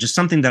suit, which is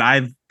something that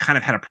I've kind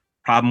of had a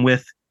problem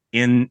with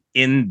in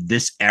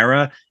this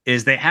era.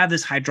 Is they have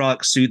this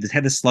hydraulic suit, they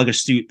have this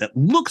sluggish suit that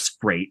looks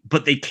great,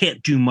 but they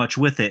can't do much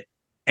with it.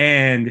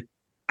 And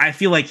I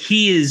feel like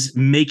he is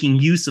making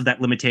use of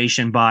that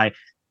limitation by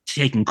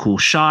taking cool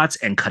shots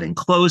and cutting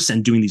close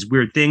and doing these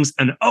weird things.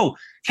 And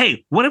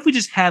hey, what if we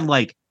just had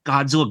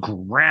Godzilla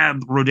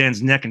grab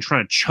Rodan's neck and try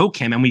to choke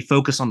him, and we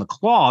focus on the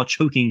claw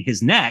choking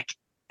his neck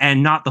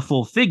and not the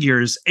full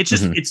figures? It's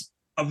just it's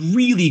a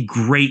really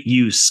great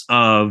use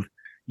of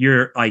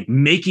your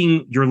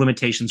making your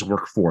limitations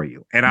work for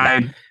you. And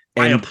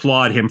I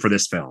applaud him for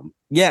this film.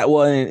 Yeah,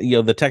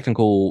 well, the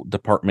technical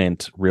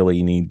department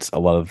really needs a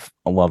lot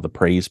of the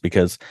praise,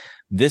 because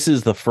this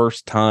is the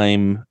first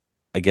time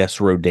I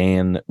guess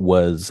Rodan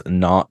was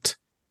not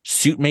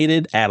suit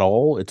mated at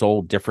all. It's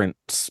all different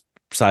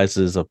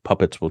sizes of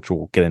puppets, which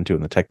we'll get into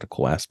in the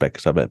technical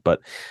aspects of it. But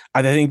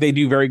I think they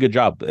do a very good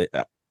job.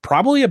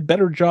 probably a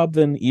better job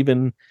than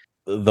even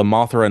the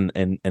Mothra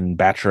and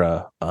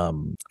Batra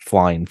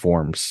flying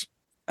forms.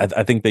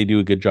 I think they do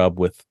a good job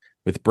with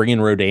bringing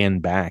Rodan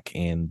back,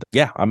 and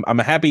yeah, I'm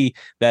happy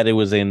that it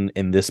was in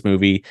this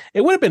movie.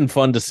 It would have been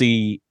fun to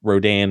see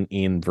Rodan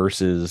in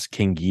versus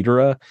King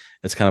Ghidorah.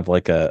 It's kind of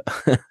like a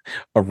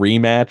a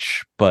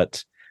rematch,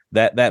 but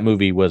that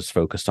movie was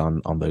focused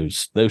on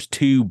those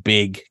two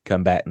big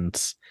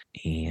combatants,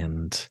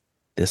 and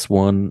this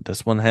one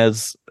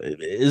has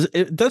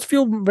it does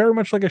feel very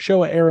much like a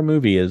Showa era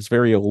movie. It's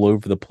very all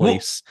over the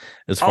place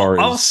as far as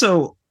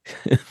also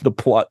the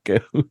plot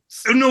goes.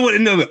 No,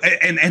 and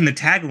the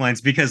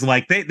taglines, because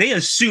like they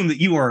assume that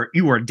you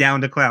are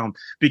down to clown,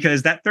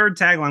 because that third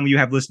tagline you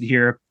have listed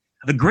here,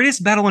 the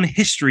greatest battle in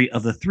history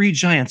of the three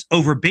giants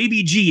over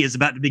Baby G is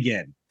about to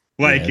begin.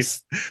 Like,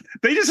 yes.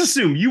 They just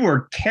assume you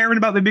are caring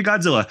about Baby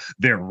Godzilla.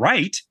 They're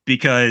right,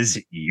 because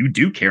you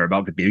do care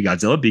about Baby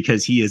Godzilla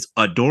because he is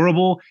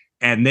adorable,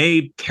 and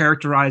they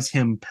characterize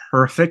him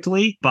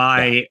perfectly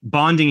by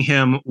bonding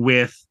him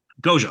with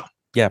Gojo.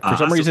 Yeah, for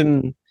some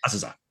reason,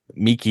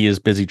 Miki is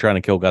busy trying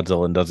to kill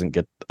Godzilla and doesn't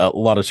get a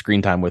lot of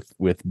screen time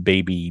with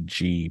Baby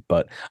G.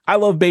 But I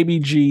love Baby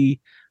G.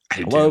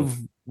 I love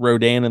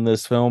Rodan in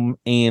this film,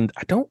 and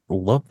I don't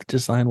love the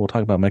design. We'll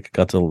talk about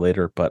Mechagodzilla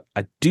later, but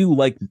I do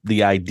like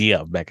the idea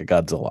of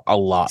Mechagodzilla a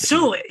lot.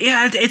 So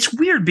yeah, it's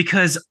weird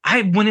because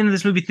I went into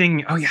this movie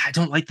thinking, oh yeah, I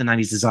don't like the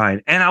 90s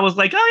design, and I was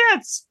like, oh yeah,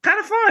 it's kind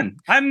of fun.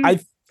 I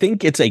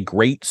think it's a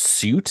great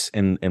suit,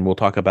 and we'll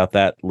talk about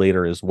that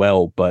later as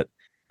well. But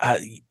I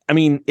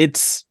mean,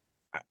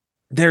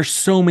 there's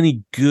so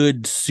many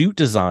good suit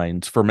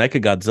designs for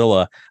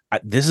Mechagodzilla.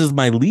 This is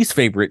my least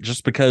favorite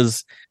just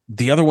because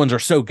the other ones are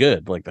so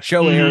good. Like the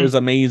Showa era is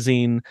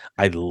amazing.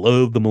 I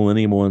love the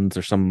Millennium ones.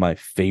 They're some of my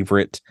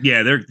favorite.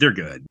 Yeah, they're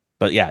good.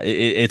 But yeah,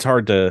 it's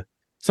hard to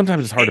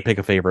pick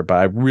a favorite, but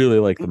I really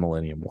like the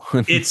Millennium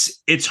one.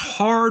 It's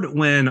hard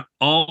when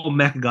all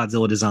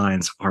Mechagodzilla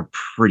designs are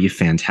pretty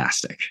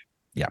fantastic.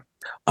 Yeah.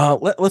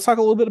 Let's talk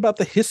a little bit about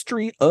the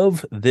history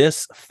of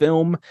this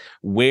film,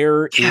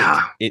 where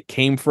it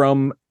came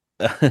from.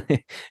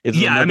 It's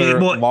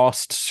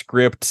lost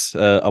script,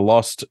 a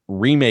lost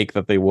remake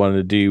that they wanted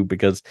to do,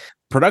 because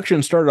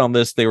production started on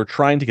this. They were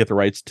trying to get the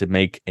rights to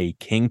make a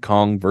King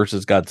Kong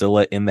versus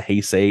Godzilla in the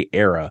Heisei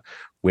era,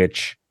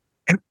 which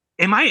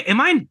am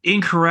I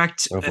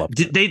incorrect?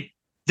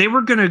 They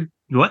were gonna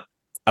what?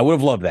 I would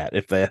have loved that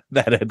if that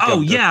had.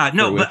 Oh yeah,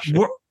 no, but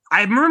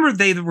I remember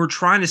they were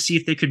trying to see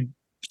if they could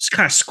just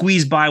kind of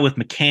squeeze by with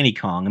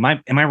Mechanicon.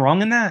 Am I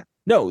wrong in that?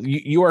 No,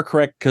 you are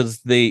correct,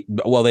 because they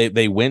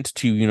went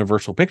to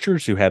Universal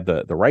Pictures, who had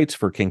the rights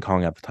for King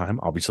Kong at the time,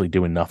 obviously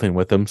doing nothing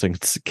with them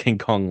since King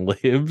Kong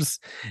lives,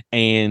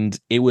 and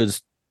it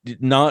was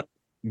not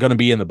going to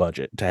be in the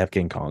budget to have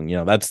King Kong. You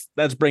know,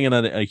 that's bringing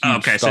in a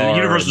huge star, so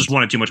Universal just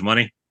wanted too much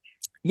money.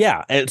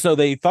 Yeah, and so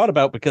they thought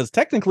about, because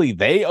technically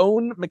they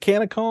own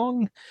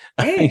Mechanicon,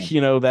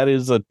 you know, that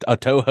is a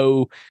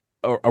Toho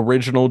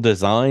original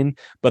design,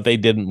 but they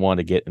didn't want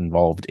to get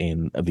involved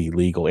in the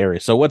legal area.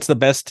 So what's the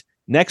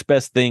next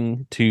best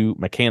thing to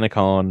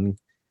Mechanicon?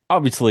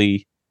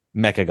 Obviously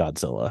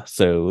Mechagodzilla.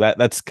 So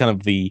that's kind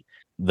of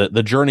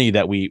the journey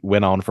that we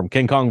went on from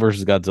King Kong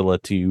versus Godzilla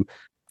to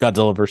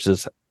Godzilla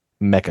versus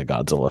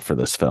Mechagodzilla for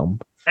this film.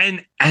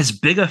 And as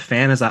big a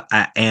fan as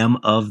I am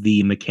of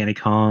the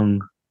Mechanicon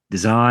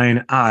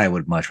design, I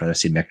would much rather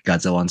see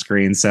Mechagodzilla on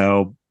screen.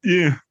 So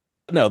yeah.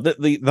 No,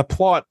 the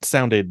plot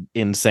sounded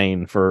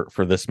insane for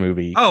this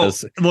movie. Oh,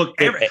 look,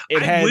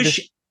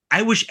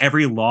 I wish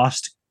every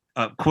lost,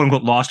 quote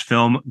unquote, lost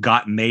film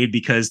got made,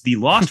 because the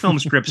lost film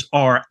scripts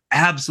are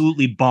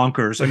absolutely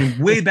bonkers. I mean,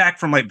 way back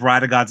from like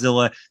Bride of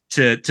Godzilla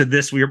to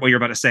this, what you're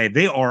about to say,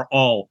 they are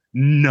all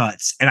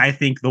nuts. And I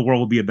think the world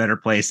would be a better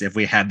place if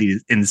we had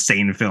these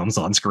insane films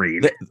on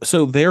screen.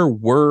 So there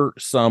were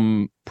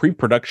some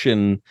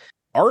pre-production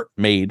art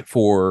made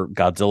for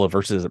Godzilla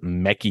versus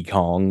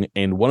Mechikong,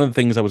 and one of the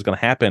things that was going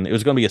to happen, it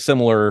was going to be a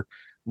similar,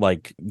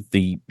 like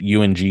the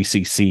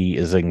UNGCC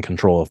is in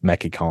control of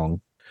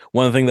Mechikong.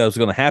 One of the things that was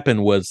going to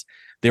happen was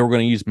they were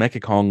going to use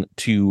Mechikong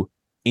to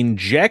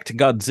inject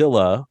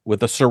Godzilla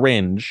with a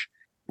syringe,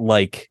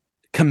 like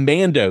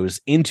commandos,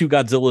 into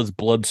Godzilla's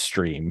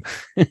bloodstream,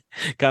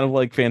 kind of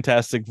like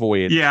Fantastic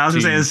Voyage. Yeah, I was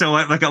gonna say, so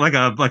like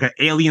a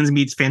Aliens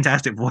meets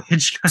Fantastic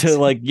Voyage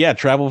to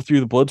travel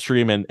through the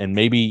bloodstream, and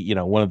maybe, you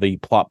know, one of the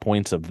plot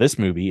points of this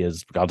movie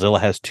is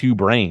Godzilla has two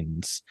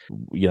brains,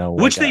 you know,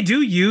 which they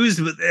do use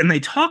and they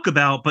talk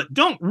about, but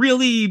don't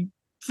really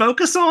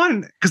focus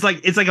on, because like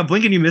it's like a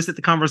blink and you miss it,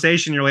 the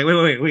conversation. You're like,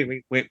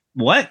 wait,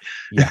 what?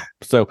 Yeah,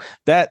 so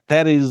that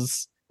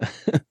is.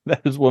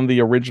 That is one of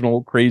the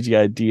original crazy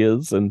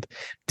ideas, and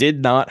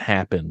did not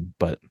happen.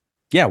 But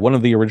yeah, one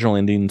of the original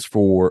endings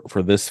for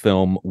this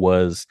film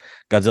was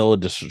Godzilla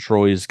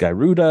destroys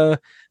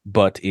Garuda,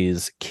 but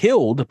is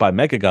killed by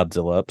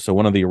Mechagodzilla. So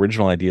one of the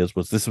original ideas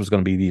was this was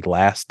going to be the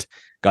last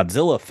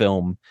Godzilla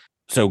film.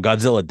 so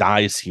Godzilla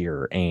dies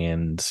here,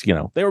 and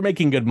they were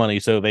making good money,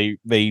 so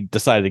they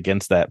decided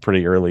against that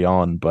pretty early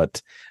on.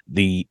 But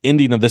the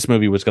ending of this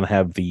movie was going to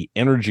have the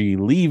energy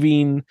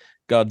leaving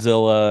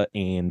Godzilla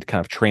and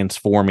kind of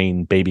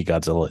transforming baby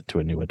Godzilla into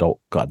a new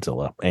adult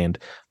Godzilla. And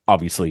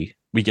obviously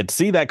we get to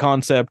see that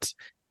concept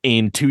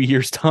in 2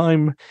 years'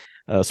 time.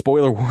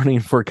 Spoiler warning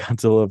for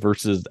Godzilla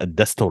versus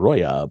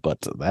Destoroyah, but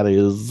that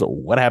is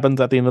what happens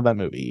at the end of that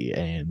movie,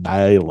 and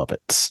I love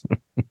it.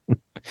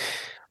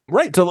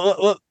 Right,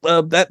 so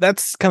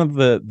that's kind of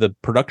the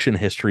production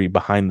history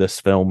behind this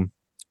film.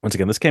 Once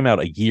again, this came out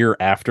a year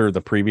after the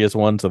previous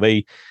one, so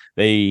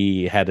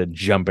they had to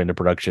jump into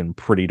production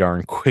pretty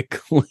darn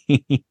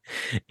quickly,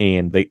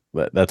 and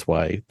that's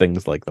why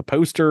things like the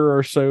poster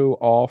are so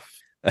off.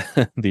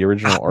 The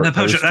original art that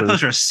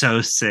poster is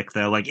so sick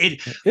though. Like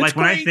it's like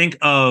when I think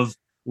of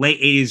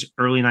late 80s,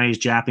 early 90s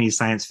Japanese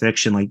science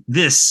fiction, like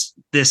this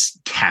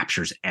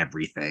captures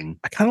everything.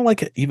 I kind of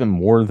like it even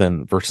more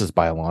than versus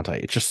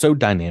Biollante. It's just so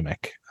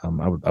dynamic.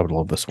 I would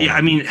love this one. Yeah,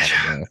 I mean,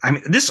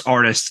 this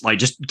artist like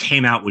just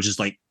came out with just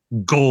like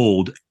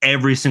gold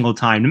every single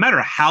time, no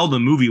matter how the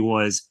movie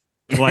was.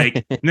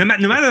 Like no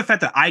matter the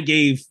fact that I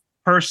gave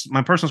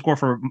my personal score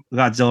for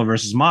Godzilla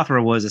versus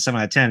Mothra was a 7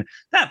 out of 10.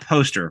 That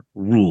poster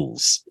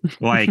rules.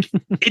 Like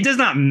it does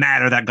not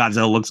matter that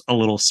Godzilla looks a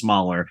little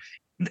smaller.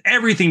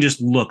 Everything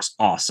just looks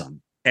awesome.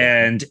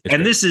 And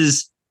this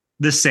is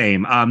the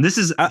same. This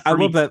is I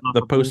love that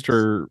the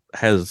poster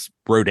has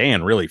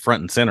Rodan really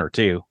front and center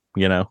too.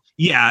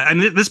 Yeah, I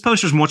mean this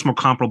poster is much more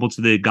comparable to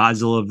the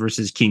Godzilla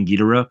versus King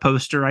Ghidorah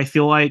poster. I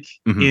feel like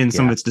in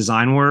some of its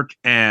design work,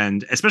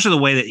 and especially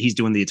the way that he's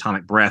doing the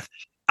atomic breath.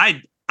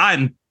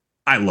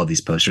 I love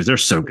these posters. They're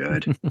so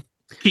good.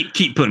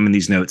 keep putting them in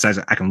these notes. I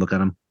can look at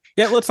them.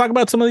 Yeah, let's talk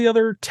about some of the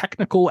other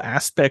technical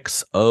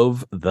aspects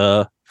of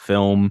the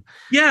film.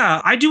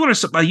 Yeah, I do want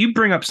to. You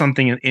bring up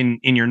something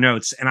in your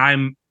notes, and I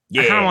kind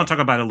of want to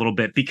talk about it a little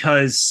bit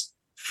because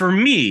for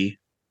me,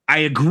 I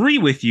agree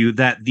with you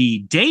that the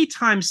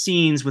daytime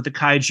scenes with the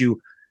kaiju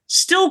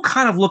still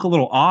kind of look a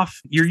little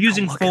off. You're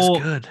using full.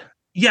 Good.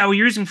 Yeah,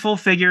 we're using full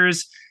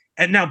figures.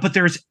 And now, but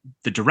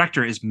the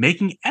director is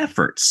making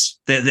efforts.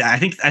 I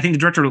think the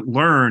director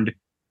learned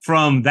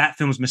from that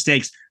film's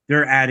mistakes.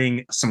 They're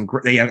adding some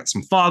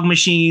fog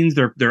machines.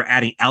 They're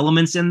adding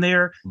elements in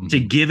there to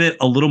give it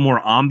a little more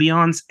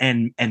ambiance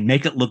and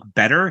make it look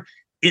better.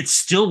 It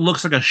still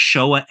looks like a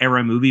Showa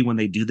era movie when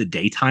they do the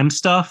daytime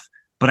stuff,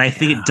 but I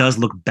think it does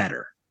look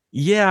better.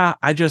 Yeah,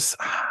 I just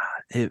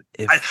if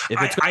it's going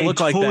to look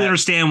like that, I totally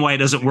understand why it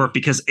doesn't work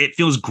because it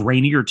feels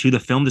grainier too. The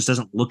film just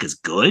doesn't look as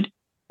good.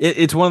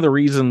 It's one of the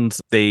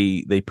reasons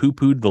they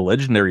poo-pooed the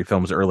Legendary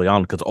films early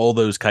on because all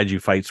those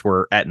kaiju fights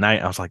were at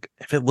night. I was like,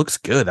 if it looks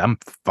good, I'm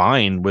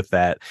fine with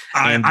that.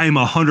 I'm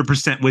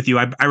 100% with you.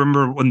 I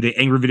remember when the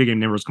Angry Video Game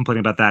Nerd was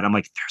complaining about that. I'm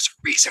like, there's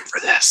a reason for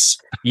this.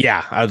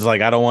 Yeah, I was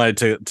like, I don't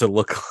want it to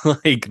look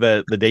like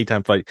the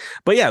daytime fight.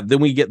 But yeah,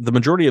 then we get the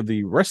majority of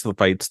the rest of the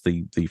fights,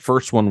 the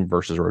first one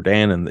versus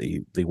Rodan and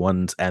the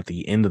ones at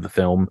the end of the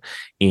film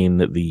in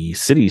the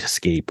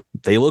cityscape.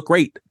 They look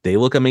great. They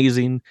look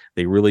amazing.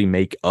 They really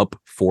make up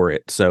for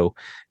it. So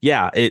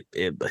yeah,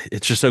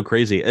 it's just so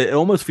crazy. It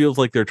almost feels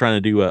like they're trying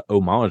to do a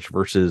homage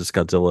versus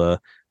Godzilla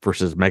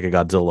versus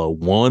Mechagodzilla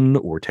 1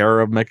 or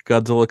Terror of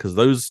Mechagodzilla, because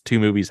those two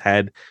movies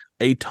had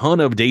a ton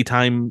of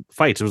daytime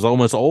fights. It was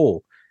almost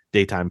all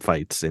daytime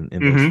fights in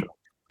those films.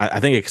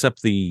 I think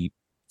except the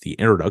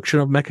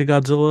introduction of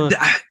Mechagodzilla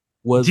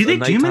was. Do they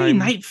do many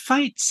night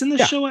fights in the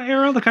Showa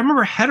era? Like I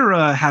remember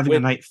Hedorah having a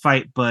night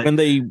fight, but when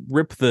they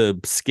rip the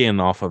skin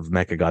off of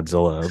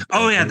Mechagodzilla.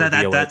 Oh yeah,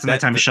 that's a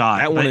nighttime shot.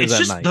 That one is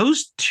just night.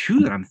 Those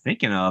two that I'm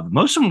thinking of.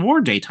 Most of them were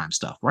daytime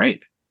stuff,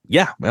 right?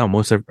 Yeah, well,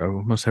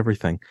 almost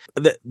everything.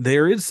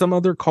 There is some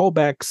other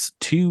callbacks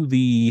to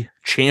the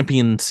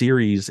Champion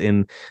series,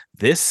 and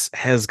this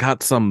has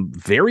got some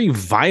very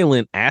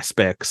violent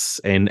aspects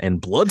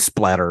and blood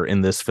splatter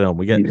in this film.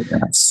 We got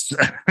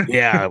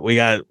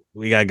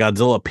we got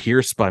Godzilla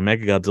pierced by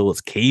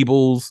Mechagodzilla's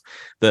cables.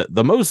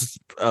 The most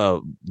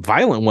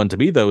violent one to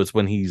me though is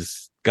when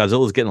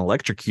Godzilla's getting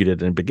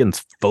electrocuted and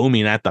begins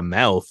foaming at the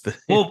mouth.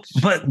 Well,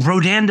 but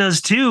Rodan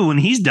does too when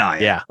he's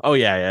dying. Yeah. Oh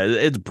yeah.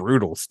 It's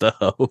brutal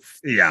stuff.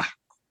 Yeah.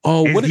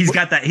 Oh, he's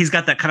got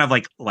that kind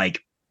of like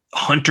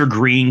hunter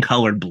green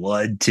colored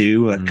blood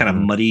too, kind of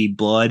muddy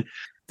blood.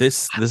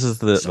 This is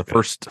the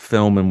first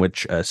film in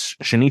which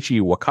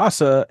Shinichi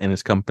Wakasa and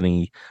his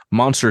company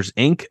Monsters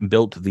Inc.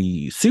 built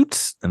the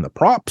suits and the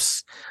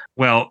props.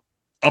 Well,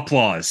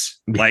 applause,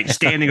 like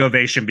standing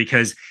ovation,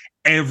 because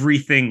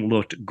everything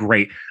looked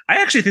great. I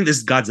actually think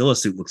this Godzilla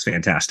suit looks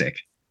fantastic.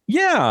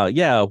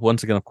 Yeah.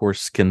 Once again, of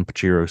course,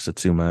 Kenpachiro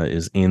Satsuma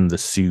is in the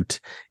suit.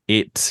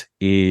 It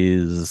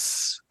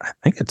is, I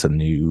think it's a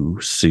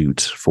new suit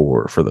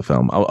for the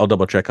film. I'll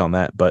double check on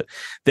that. But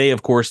they,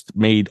 of course,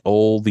 made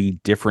all the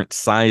different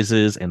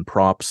sizes and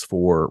props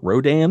for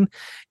Rodan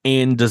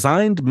and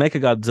designed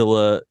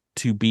Mechagodzilla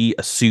to be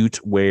a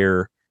suit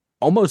where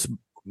almost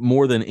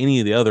more than any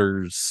of the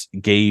others,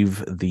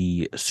 gave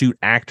the suit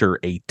actor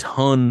a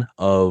ton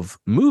of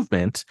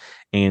movement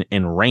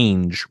and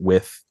range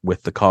with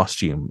the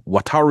costume.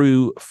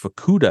 Wataru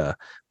Fukuda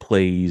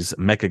plays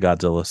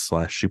Mechagodzilla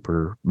 /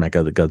 Super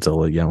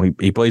Mechagodzilla. You know,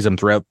 he plays him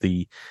throughout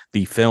the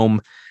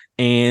film.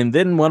 And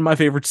then one of my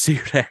favorite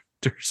suit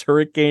actors,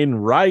 Hurricane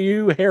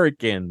Ryu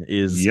Hurricane,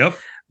 is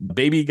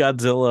Baby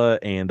Godzilla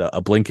and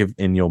a blink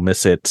and you'll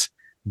miss it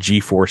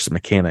G-force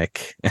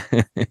mechanic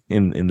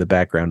in the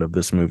background of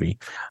this movie.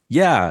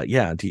 Do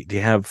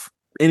you have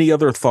any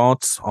other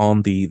thoughts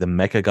on the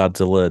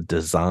Mechagodzilla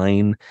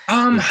design?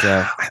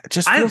 It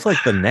just feels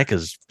like the neck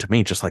is, to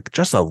me,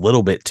 just a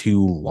little bit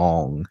too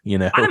long, you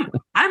know.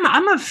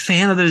 I'm a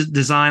fan of the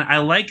design. I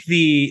like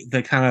the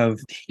kind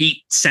of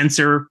heat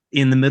sensor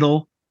in the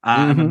middle.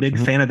 I'm a big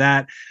fan of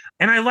that.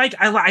 And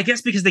I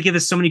guess because they give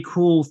us so many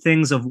cool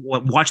things of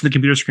watching the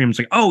computer screen. It's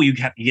like, oh, you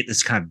get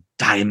this kind of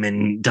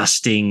diamond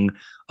dusting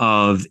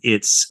of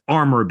its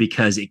armor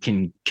because it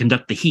can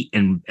conduct the heat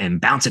and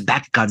bounce it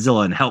back at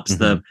Godzilla and helps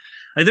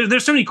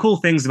there's so many cool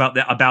things about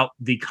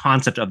the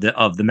concept of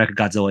the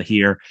Mechagodzilla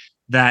here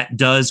that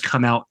does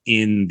come out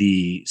in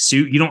the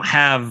suit. You don't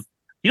have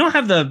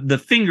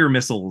the finger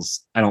missiles,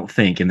 I don't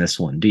think, in this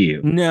one, do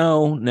you?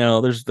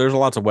 No. There's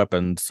lots of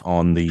weapons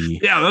on the.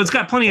 Yeah, it's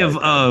got plenty of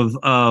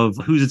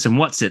who's its and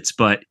what's its,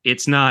 but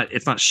it's not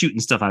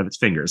shooting stuff out of its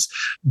fingers.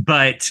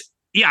 But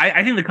yeah,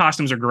 I think the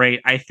costumes are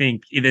great. I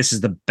think this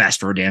is the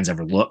best Rodan's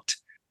ever looked,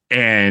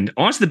 and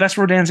honestly, the best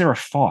Rodan's ever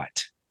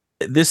fought.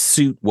 This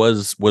suit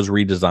was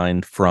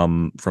redesigned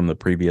from the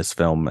previous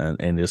film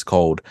and is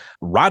called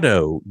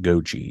Rado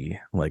Goji,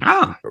 like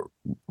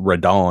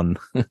Radon,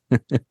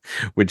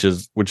 which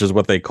is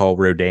what they call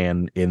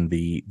Rodan in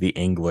the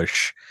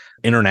English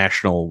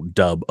international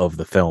dub of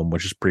the film,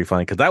 which is pretty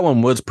funny because that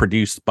one was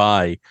produced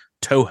by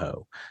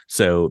Toho.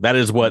 So that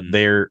is what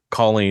they're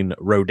calling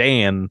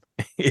Rodan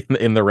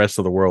in the rest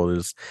of the world,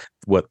 is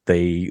what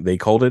they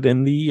called it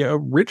in the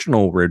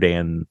original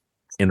Rodan.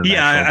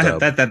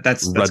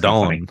 That's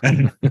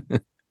Radon.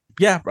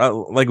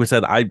 Like we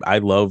said, I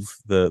love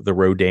the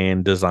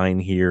Rodan design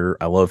here.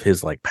 I love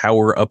his like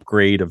power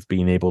upgrade of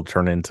being able to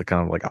turn into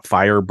kind of like a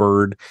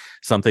firebird,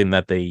 something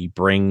that they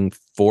bring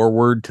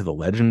forward to the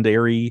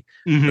legendary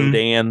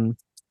Rodan.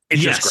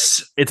 It's just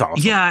great. It's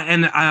awesome. Yeah,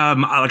 and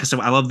like I said,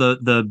 I love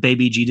the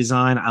Baby G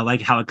design. I like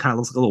how it kind of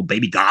looks like a little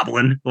baby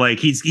goblin. Like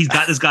he's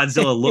got this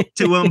Godzilla look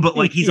to him, but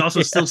like he's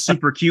also still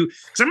super cute.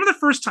 Because I remember the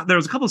first time there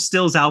was a couple of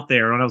stills out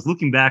there, and when I was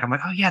looking back, I'm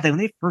like, oh yeah, when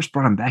they first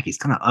brought him back, he's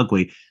kind of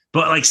ugly.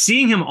 But like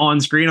seeing him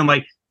on screen, I'm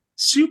like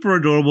super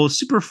adorable,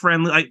 super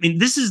friendly. I mean,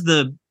 this is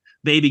the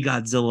Baby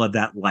Godzilla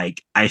that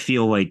like I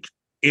feel like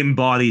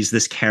embodies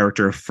this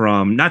character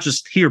from not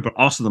just here, but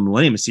also the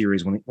Millennium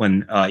series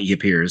when he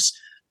appears.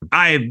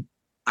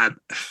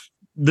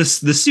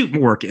 The suit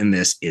work in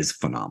this is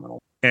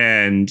phenomenal,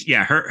 and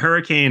yeah,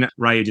 Hurricane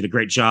Ryu did a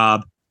great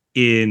job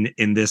in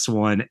this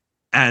one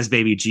as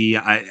Baby G.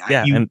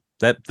 And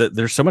that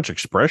there's so much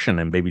expression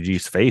in Baby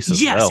G's face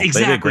as well.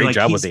 Exactly. They did a great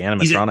job with the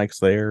animatronics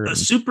there.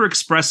 Super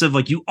expressive.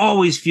 Like you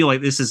always feel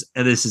like this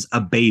is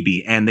a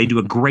baby, and they do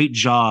a great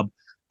job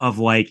of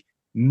like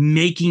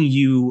making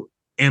you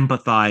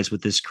empathize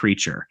with this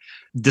creature,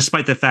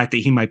 despite the fact that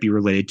he might be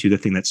related to the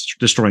thing that's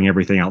destroying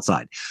everything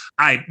outside.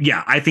 I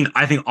think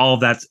all of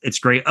that, it's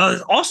great.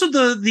 Also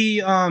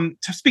the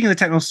speaking of the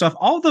technical stuff,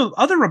 all the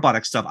other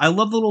robotic stuff. I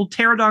love the little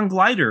pterodon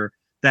glider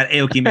that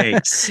Aoki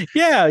makes.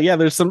 yeah,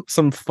 there's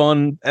some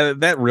fun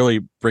that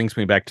really brings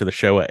me back to the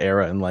Showa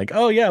era and like,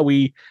 oh yeah,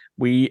 we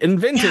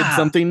invented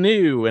something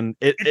new, and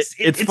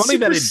it's funny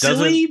that it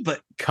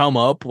doesn't come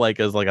up like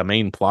as like a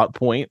main plot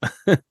point.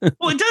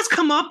 Well, it does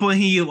come up when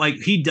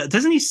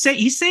doesn't he say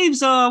he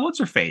saves what's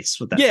her face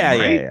with that?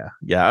 Yeah.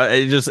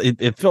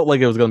 It felt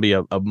like it was going to be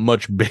a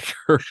much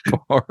bigger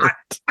part.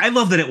 I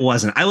love that it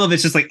wasn't. I love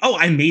it's just like, oh,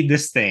 I made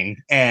this thing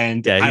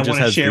and I want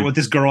to share it with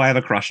this girl I have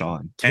a crush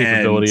on.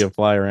 Capability of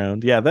fly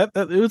around. Yeah, that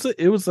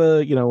it was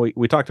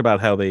we talked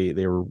about how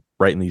they were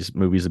writing these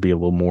movies to be a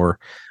little more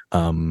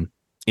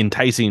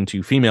enticing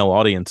to female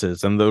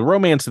audiences, and the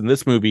romance in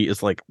this movie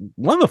is like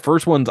one of the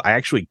first ones I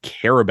actually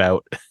care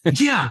about.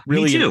 Yeah,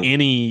 really, in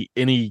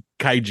any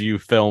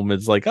kaiju film.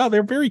 It's like, oh,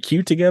 they're very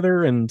cute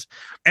together, and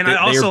I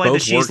also like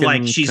that she's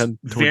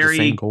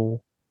very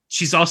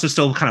she's also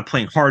still kind of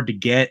playing hard to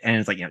get, and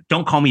it's like,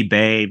 don't call me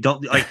babe,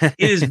 don't like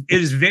it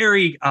is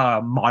very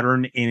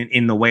modern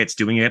in the way it's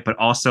doing it, but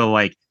also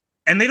like,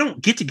 and they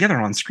don't get together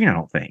on screen, I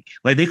don't think.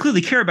 Like they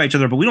clearly care about each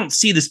other, but we don't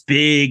see this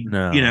big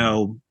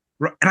and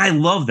I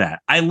love that.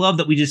 I love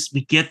that we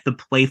get the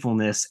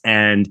playfulness,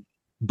 and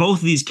both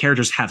of these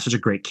characters have such a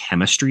great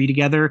chemistry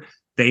together.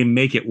 They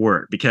make it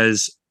work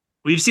because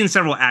we've seen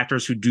several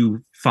actors who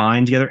do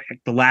fine together.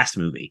 The last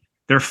movie,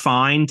 they're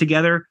fine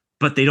together,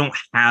 but they don't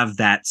have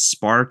that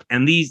spark.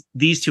 And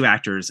these two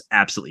actors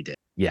absolutely did.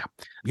 Yeah.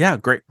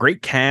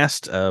 Great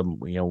cast.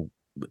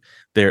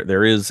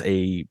 There is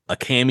a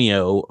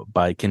cameo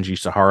by Kenji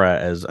Sahara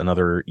as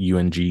another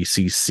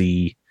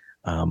UNGCC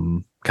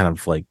kind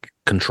of like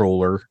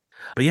controller.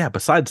 But yeah,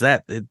 besides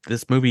that,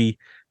 this movie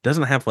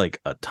doesn't have like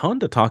a ton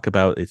to talk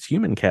about its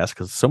human cast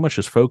because so much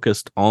is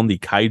focused on the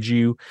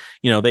kaiju.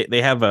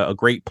 They have a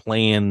great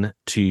plan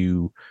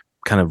to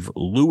kind of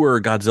lure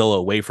Godzilla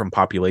away from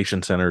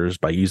population centers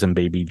by using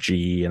Baby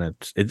G, and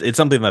it's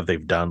something that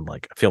they've done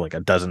like I feel like a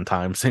dozen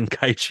times in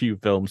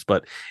kaiju films,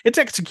 but it's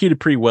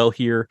executed pretty well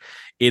here.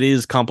 It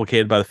is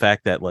complicated by the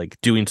fact that like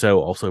doing so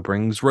also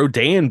brings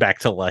Rodan back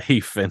to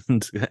life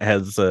and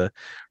has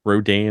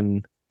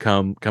Rodan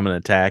come and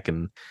attack.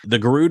 And the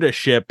Garuda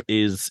ship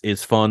is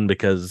fun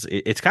because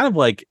it's kind of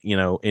like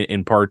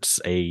in parts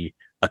a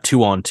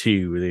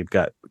 2-on-2. They've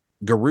got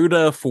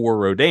Garuda for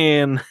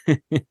Rodan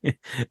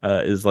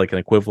is like an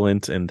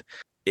equivalent, and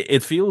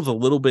it feels a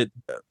little bit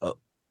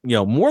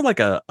more like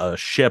a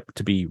ship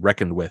to be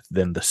reckoned with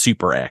than the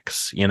Super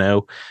X.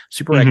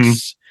 Super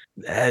X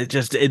it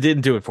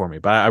didn't do it for me,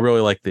 but I really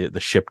like the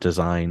ship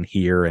design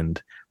here,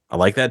 and I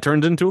like that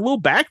turns into a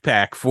little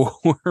backpack for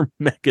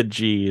Mecha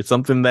G. It's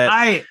something that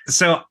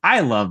I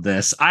love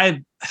this.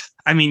 I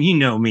mean,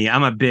 me,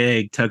 I'm a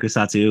big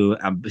Tokusatsu,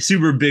 I'm a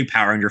super big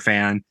Power Ranger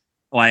fan.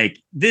 Like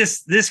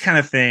this kind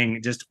of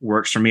thing just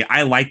works for me.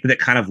 I like that it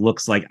kind of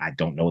looks like, I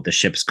don't know what the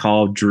ship's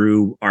called.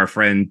 Drew, our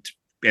friend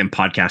and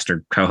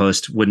podcaster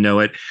co-host, would know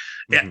it.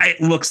 Mm-hmm.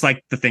 It looks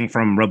like the thing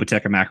from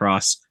Robotech and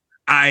Macross.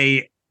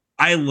 I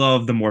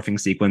love the morphing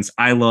sequence.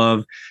 I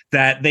love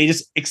that they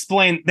just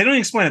explain. They don't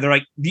explain it. They're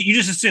like, you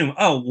just assume,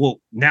 oh, well,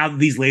 now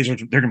these lasers,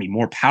 they're going to be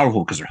more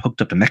powerful because they're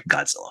hooked up to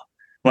Mechagodzilla.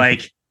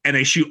 Like, and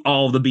they shoot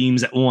all the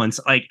beams at once.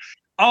 Like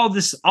all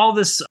this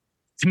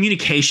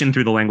communication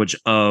through the language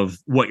of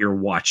what you're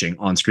watching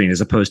on screen, as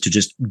opposed to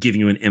just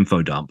giving you an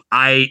info dump.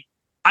 I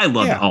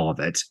loved all of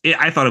it.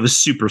 I thought it was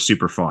super,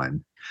 super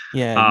fun.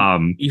 Yeah.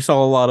 You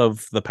saw a lot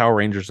of the Power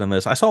Rangers in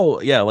this. I saw,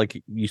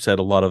 like you said,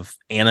 a lot of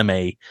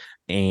anime,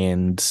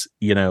 and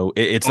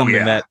it's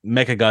something that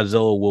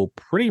Mechagodzilla will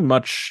pretty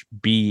much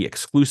be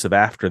exclusive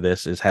after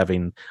this, is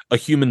having a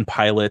human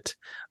pilot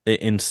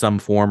in some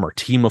form or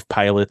team of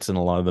pilots in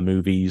a lot of the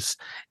movies,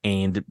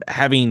 and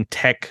having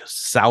tech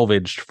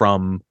salvaged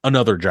from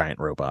another giant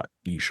robot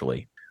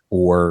usually,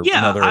 or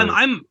another.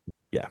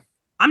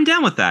 I'm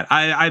down with that.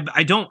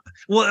 I don't.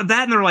 Well,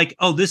 that, and they're like,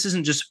 oh, this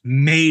isn't just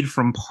made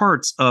from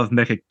parts of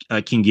Mecha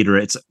King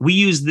Ghidorah. It's, we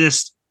use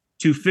this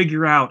to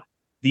figure out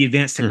the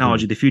advanced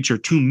technology of the future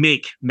to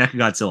make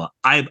Mechagodzilla.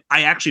 I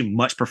actually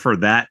much prefer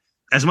that.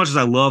 As much as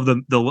I love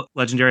the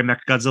legendary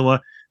Mechagodzilla,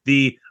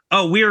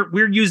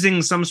 we're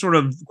using some sort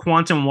of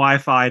quantum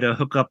Wi-Fi to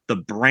hook up the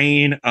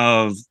brain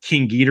of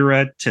King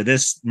Ghidorah to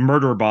this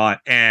murder bot,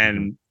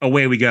 and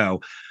away we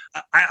go.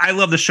 I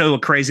love the show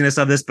craziness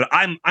of this, but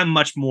I'm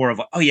much more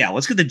of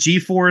let's get the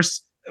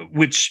G-Force,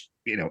 which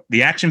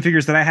the action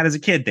figures that I had as a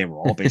kid, they were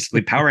all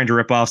basically Power Ranger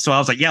ripoffs. So I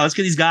was like, let's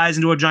get these guys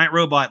into a giant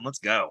robot and let's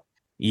go.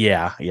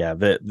 Yeah.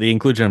 The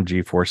inclusion of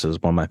G-Force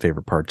is one of my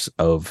favorite parts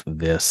of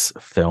this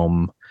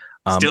film.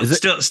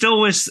 Still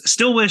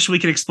wish we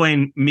could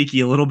explain Miki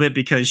a little bit,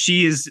 because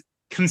she is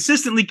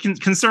consistently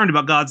concerned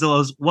about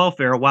Godzilla's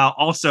welfare while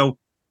also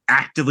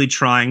actively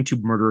trying to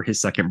murder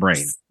his second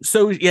brain.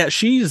 So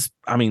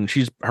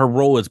her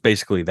role is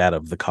basically that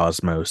of the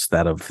Cosmos,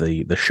 that of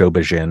the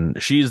Shobijin.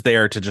 She's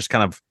there to just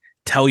kind of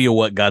tell you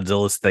what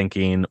Godzilla's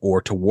thinking,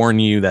 or to warn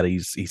you that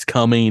he's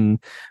coming,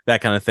 that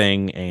kind of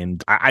thing.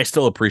 And I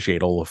still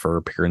appreciate all of her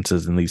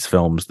appearances in these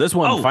films. This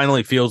one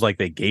finally feels like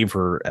they gave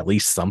her at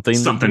least something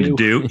to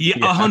do. Yeah,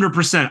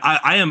 100%.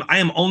 I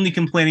am only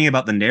complaining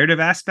about the narrative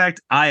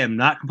aspect. I am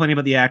not complaining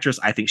about the actress.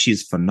 I think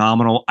she's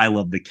phenomenal. I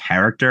love the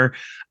character.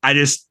 I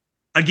just,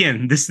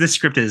 again, this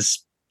script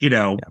is,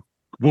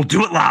 we'll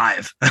do it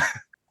live.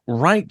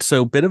 Right.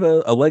 So bit of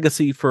a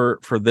legacy for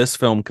this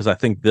film, because I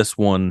think this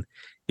one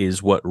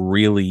is what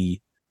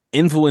really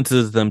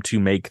influences them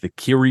to make the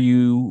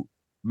Kiryu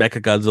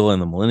Mechagodzilla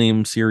and the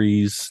Millennium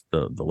series,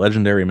 the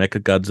legendary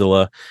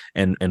Mechagodzilla,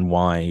 and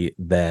why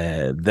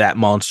that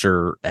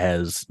monster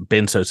has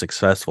been so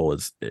successful.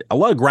 Is a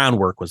lot of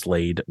groundwork was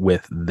laid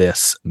with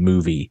this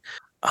movie.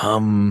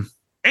 And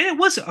it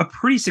was a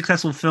pretty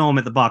successful film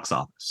at the box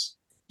office.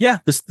 Yeah,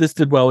 this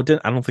did well. I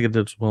don't think it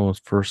did as well as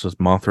versus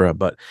Mothra,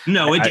 but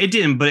no, it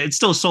didn't. But it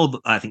still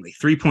sold, I think, like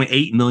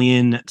 3.8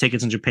 million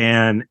tickets in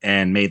Japan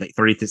and made like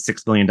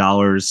 $36 million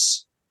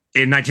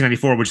in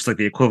 1994, which is like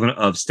the equivalent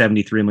of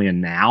 73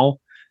 million now.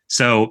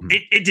 So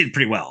it did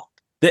pretty well.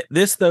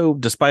 This, though,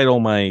 despite all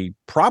my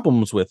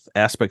problems with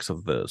aspects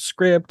of the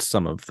script,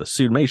 some of the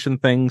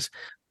suitmation things,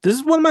 this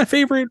is one of my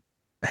favorite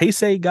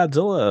Heisei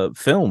Godzilla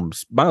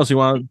films. Miles, you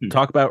want to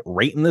talk about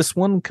rating this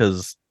one?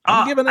 Because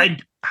I'm giving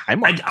it. I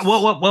want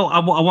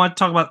to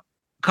talk about a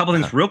couple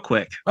things real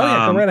quick.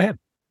 Go right ahead.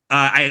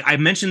 I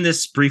mentioned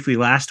this briefly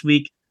last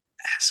week.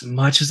 As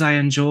much as I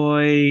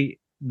enjoy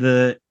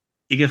the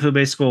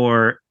Igafube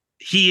score,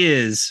 he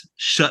is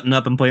shutting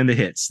up and playing the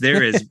hits.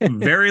 There is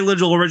very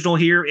little original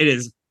here. It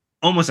is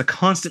almost a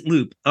constant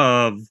loop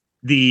of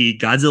the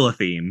Godzilla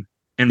theme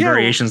and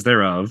variations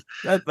thereof.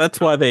 That's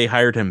why they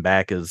hired him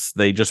back, is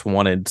they just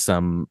wanted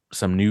some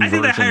new. I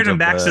think they hired him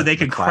back so they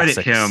could credit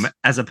him,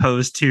 as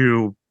opposed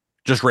to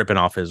just ripping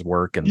off his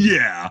work and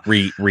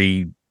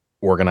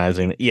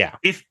organizing it. Yeah.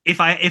 If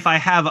I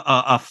have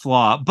a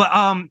flaw,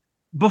 but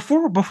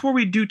before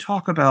we do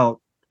talk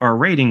about our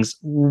ratings,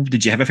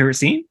 did you have a favorite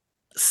scene?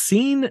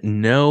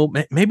 No,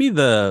 maybe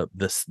the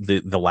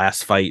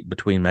last fight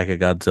between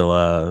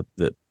Mechagodzilla,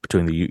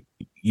 between the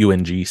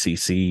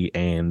UNGCC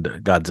and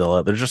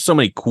Godzilla. There's just so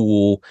many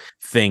cool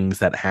things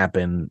that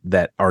happen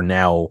that are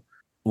now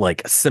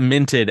like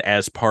cemented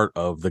as part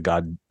of the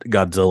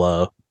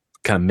Godzilla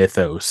kind of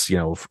mythos,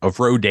 of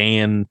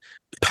Rodan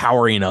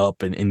powering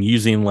up and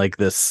using like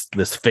this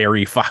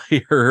fairy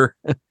fire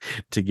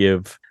to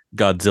give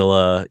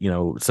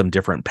Godzilla, some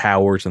different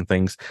powers and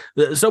things.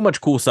 So much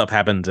cool stuff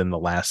happens in the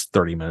last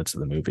 30 minutes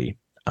of the movie.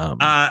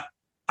 I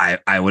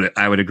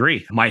would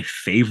agree. My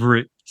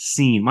favorite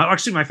scene,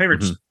 my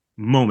favorite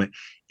moment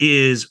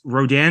is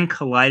Rodan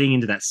colliding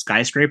into that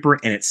skyscraper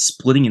and it's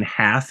splitting in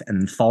half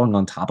and falling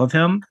on top of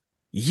him.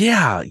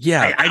 Yeah.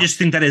 I just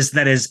think that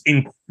is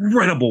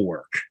incredible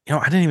work.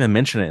 I didn't even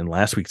mention it in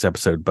last week's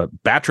episode, but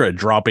Batra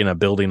dropping a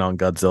building on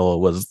Godzilla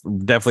was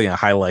definitely a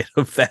highlight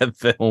of that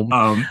film.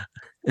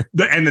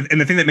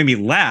 The thing that made me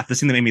laugh, the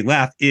scene that made me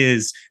laugh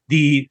is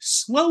the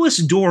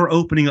slowest door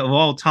opening of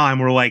all time,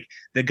 where like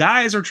the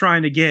guys are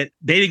trying to get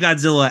baby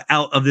Godzilla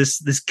out of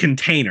this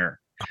container.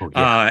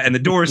 And the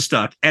door's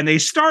stuck, and they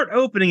start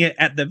opening it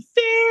at the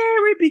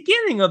very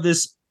beginning of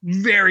this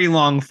very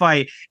long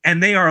fight,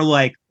 and they are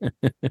like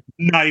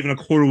not even a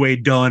quarter way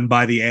done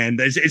by the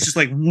end. It's just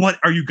like, what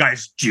are you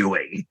guys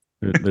doing?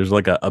 There's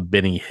like a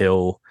Benny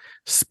Hill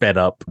sped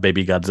up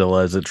baby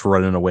Godzilla as it's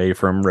running away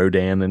from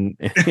Rodan and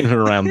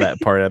around that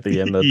part at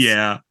the end.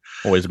 That's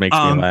always makes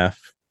me laugh.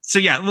 So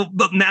yeah,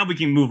 but now we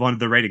can move on to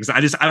the ratings.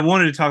 I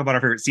wanted to talk about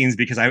our favorite scenes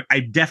because I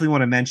definitely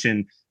want to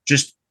mention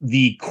just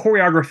the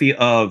choreography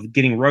of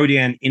getting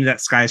Rodan into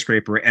that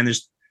skyscraper, and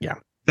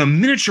the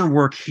miniature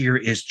work here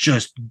is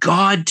just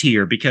god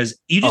tier because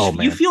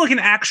you feel like an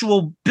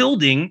actual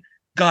building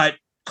got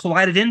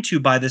collided into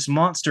by this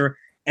monster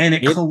and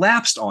it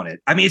collapsed on it.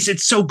 I mean,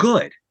 it's so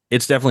good.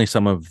 It's definitely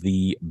some of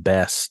the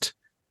best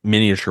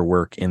miniature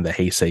work in the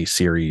Heisei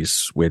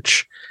series,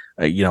 which,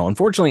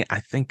 unfortunately, I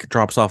think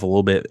drops off a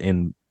little bit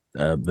in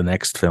the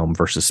next film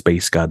versus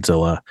Space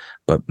Godzilla,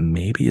 but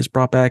maybe is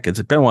brought back.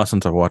 It's been a while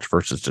since I've watched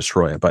versus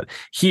Destroy It, but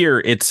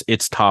here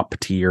it's top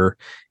tier.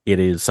 It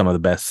is some of the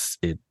best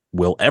it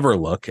will ever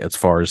look as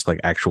far as like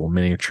actual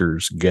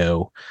miniatures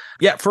go.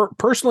 Yeah, for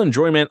personal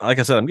enjoyment, like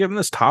I said, I'm giving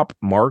this top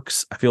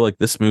marks. I feel like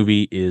this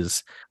movie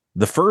is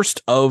the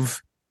first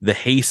of the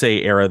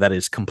Heisei era that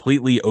is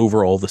completely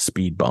over all the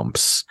speed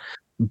bumps.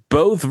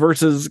 Both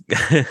versus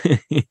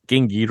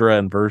King Ghidorah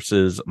and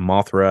versus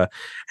Mothra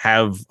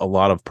have a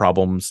lot of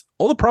problems.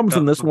 All the problems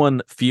in this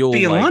one feel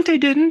Biollante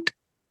didn't.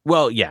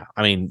 Well, yeah.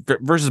 I mean,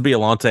 versus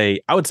Biollante,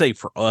 I would say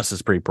for us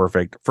is pretty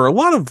perfect. For a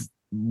lot of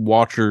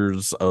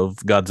watchers of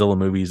Godzilla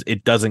movies,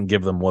 it doesn't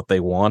give them what they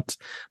want,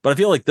 but I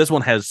feel like this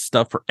one has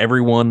stuff for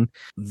everyone.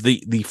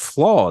 The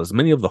flaws,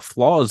 many of the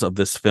flaws of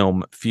this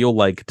film feel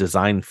like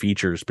design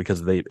features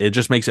because it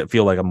just makes it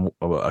feel like a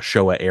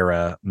Showa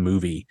era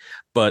movie.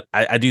 But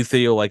I do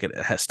feel like it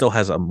still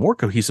has a more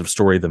cohesive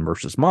story than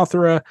versus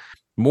Mothra,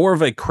 more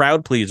of a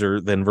crowd pleaser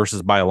than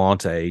versus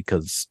Biollante,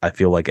 because I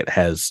feel like it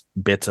has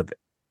bits of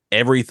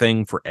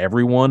everything for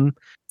everyone.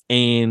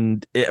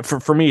 And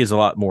for me is a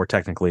lot more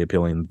technically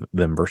appealing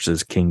than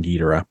versus King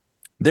Ghidorah.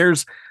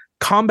 There's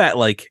combat,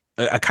 like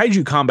a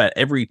kaiju combat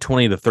every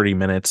 20 to 30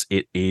 minutes.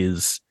 It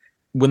is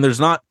when there's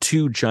not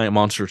two giant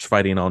monsters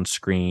fighting on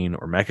screen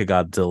or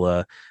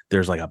Mechagodzilla.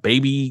 There's like a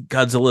baby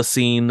Godzilla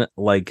scene.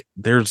 Like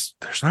there's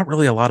not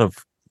really a lot of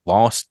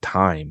lost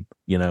time.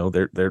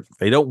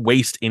 They don't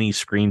waste any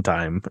screen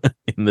time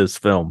in this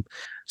film.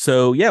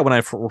 So yeah, when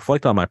I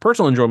reflect on my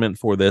personal enjoyment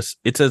for this,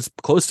 it's as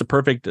close to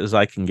perfect as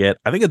I can get.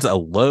 I think it's a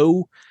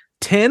low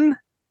 10,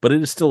 but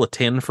it is still a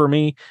 10 for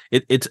me.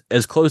 It's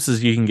as close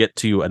as you can get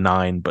to a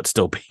 9, but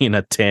still being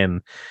a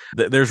 10.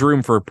 There's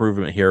room for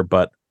improvement here,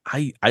 but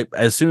I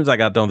as soon as I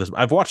got done with this,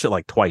 I've watched it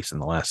like twice in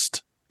the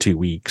last 2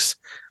 weeks.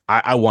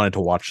 I wanted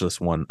to watch this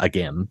one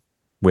again.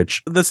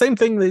 Which the same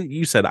thing that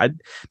you said, I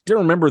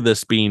didn't remember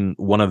this being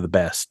one of the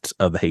best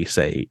of the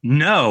Heisei.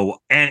 No,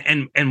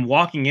 and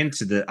walking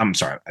into I'm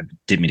sorry, I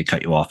didn't mean to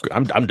cut you off.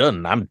 I'm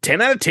done. I'm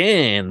 10 out of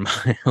 10,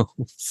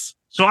 Miles.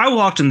 So I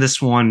walked in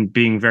this one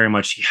being very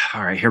much,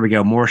 all right, here we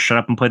go, more shut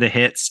up and play the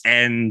hits.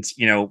 And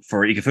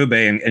for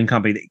Ikefube and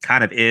company, it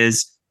kind of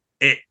is.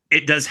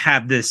 It does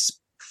have this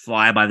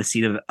fly by the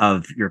seat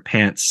of your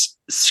pants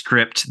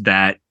script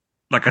that,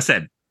 like I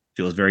said,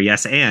 feels very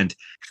yes and.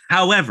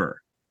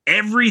 However,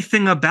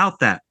 everything about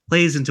that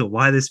plays into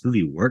why this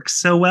movie works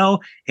so well.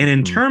 And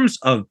in terms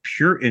of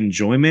pure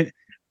enjoyment,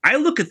 I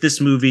look at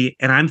this movie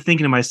and I'm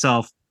thinking to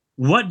myself,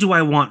 what do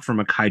I want from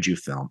a kaiju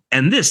film?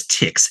 And this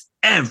ticks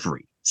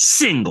every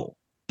single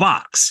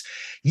box.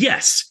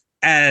 Yes,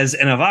 as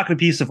an evocative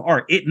piece of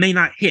art, it may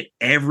not hit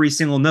every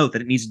single note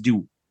that it needs to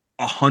do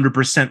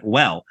 100%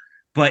 well.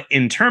 But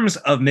in terms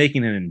of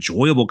making an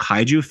enjoyable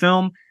kaiju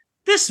film,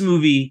 this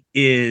movie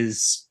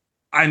is...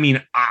 I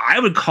mean, I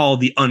would call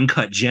the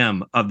uncut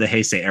gem of the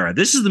Heisei era.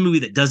 This is the movie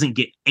that doesn't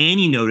get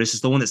any notice.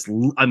 It's the one that's,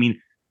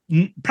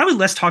 probably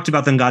less talked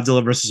about than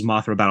Godzilla versus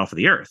Mothra Battle for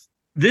the Earth.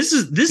 This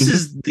is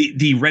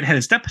the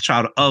redheaded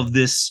stepchild of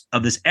this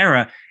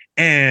era.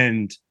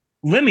 And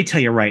let me tell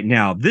you right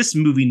now, this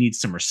movie needs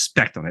some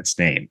respect on its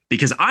name,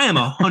 because I am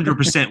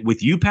 100%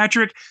 with you,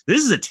 Patrick.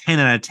 This is a 10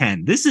 out of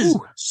 10. This is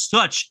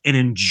such an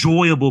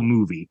enjoyable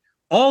movie.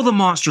 All the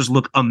monsters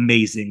look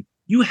amazing.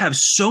 You have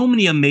so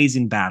many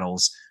amazing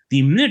battles.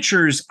 The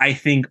miniatures, I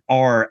think,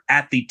 are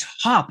at the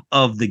top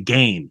of the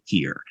game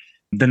here.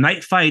 The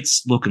night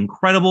fights look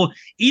incredible.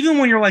 Even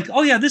when you're like,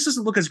 oh yeah, this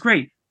doesn't look as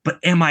great, but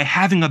am I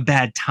having a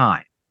bad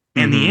time?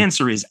 And the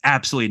answer is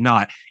absolutely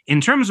not.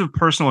 In terms of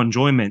personal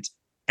enjoyment,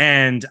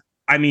 and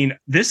I mean,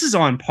 this is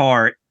on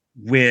par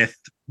with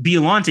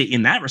Biollante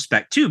in that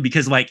respect too,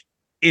 because like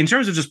in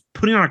terms of just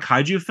putting on a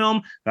kaiju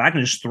film that I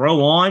can just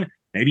throw on,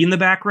 maybe in the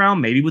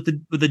background, maybe with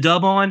the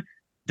dub on,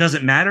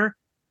 doesn't matter.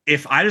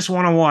 If I just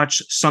want to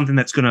watch something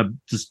that's going to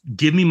just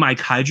give me my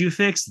kaiju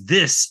fix,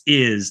 this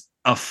is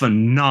a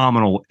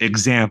phenomenal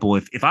example.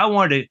 If I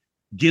wanted to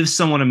give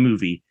someone a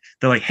movie,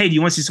 they're like, hey, do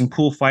you want to see some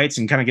cool fights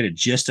and kind of get a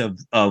gist of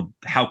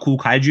how cool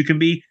kaiju can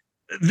be?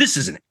 This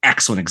is an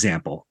excellent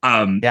example.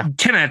 10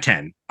 out of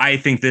 10. I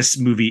think this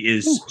movie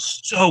is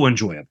so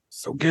enjoyable.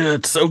 So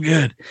good. So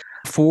good.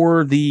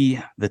 For the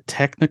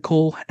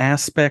technical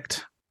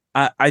aspect,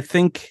 I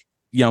think,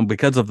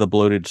 because of the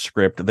bloated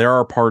script, there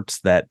are parts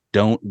that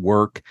don't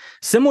work.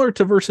 Similar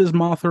to versus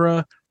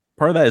Mothra,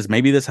 part of that is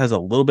maybe this has a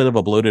little bit of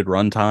a bloated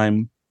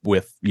runtime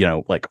with,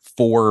 like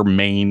 4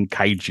 main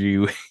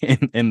kaiju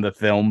in the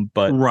film.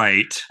 But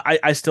right.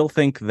 I still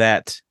think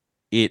that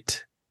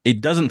it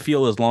doesn't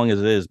feel as long as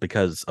it is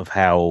because of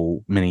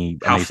how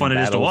fun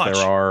it is to watch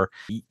there are.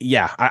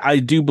 Yeah, I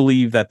do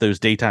believe that those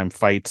daytime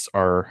fights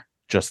are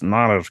just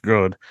not as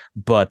good,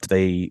 but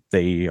they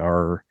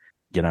are,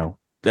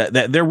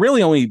 they're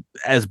really only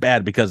as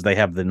bad because they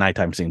have the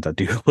nighttime scenes that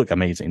do look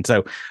amazing.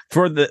 So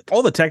for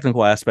all the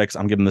technical aspects,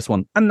 I'm giving this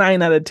one a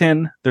 9 out of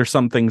 10. There's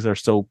some things that are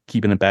still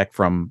keeping it back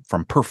from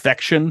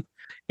perfection.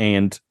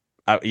 And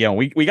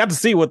we got to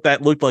see what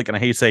that looked like in a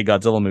Heisei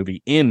Godzilla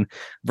movie in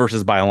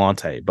versus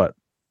Biollante, but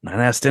 9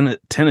 out of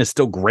 10 is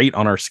still great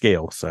on our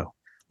scale. So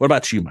what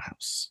about you,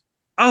 Miles?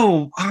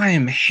 Oh,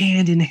 I'm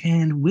hand in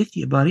hand with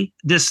you, buddy.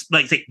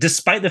 Despite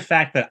the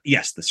fact that,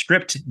 yes, the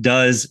script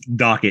does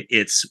dock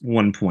its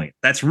 1 point.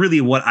 That's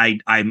really what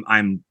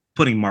I'm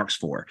putting marks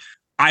for.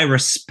 I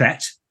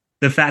respect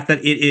the fact that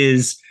it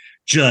is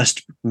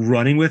just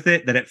running with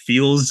it, that it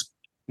feels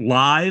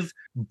live.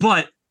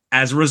 But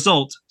as a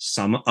result,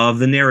 some of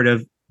the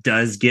narrative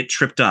does get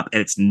tripped up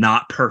and it's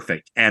not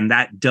perfect. And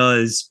that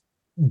does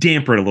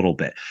damper it a little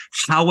bit.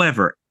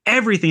 However,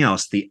 everything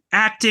else, the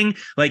acting,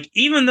 like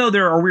even though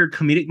there are weird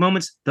comedic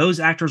moments, those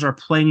actors are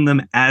playing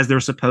them as they're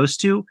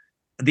supposed to.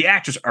 The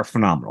actors are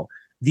phenomenal.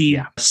 The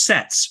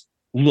sets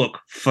look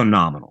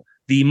phenomenal.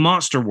 The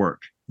monster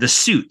work, the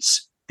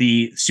suits,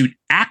 the suit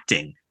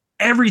acting,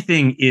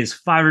 everything is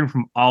firing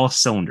from all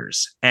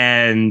cylinders.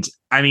 And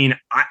I mean,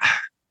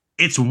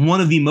 it's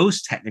one of the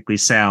most technically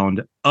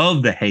sound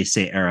of the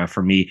Heisei era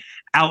for me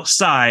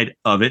outside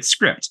of its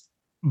script.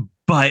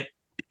 But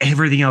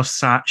everything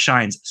else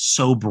shines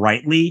so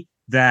brightly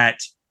that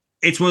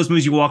it's one of those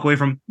movies you walk away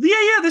from.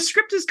 Yeah, the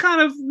script is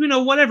kind of,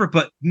 whatever,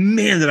 but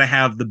man, did I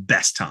have the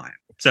best time.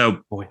 So,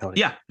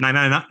 9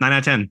 out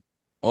of 10.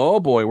 Oh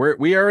boy,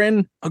 we are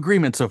in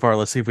agreement so far.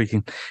 Let's see if we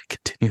can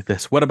continue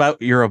this. What about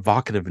your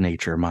evocative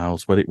nature,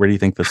 Miles? Where do you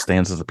think this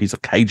stands as a piece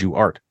of kaiju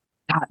art?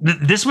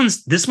 This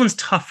one's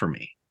tough for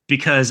me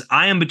because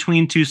I am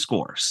between 2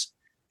 scores,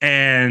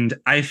 and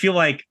I feel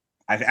like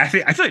I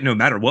feel like no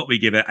matter what we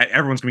give it,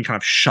 everyone's going to be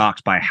kind of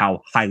shocked by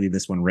how highly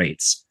this one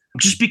rates,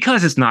 just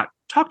because it's not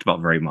talked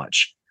about very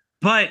much.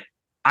 But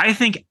I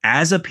think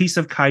as a piece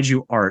of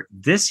kaiju art,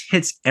 this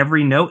hits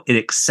every note. It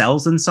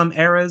excels in some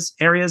areas,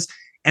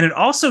 and it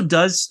also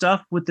does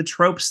stuff with the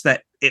tropes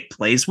that it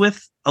plays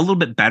with a little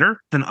bit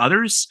better than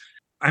others.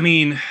 I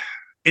mean,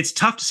 it's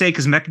tough to say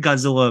because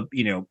Mechagodzilla,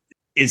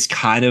 is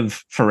kind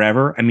of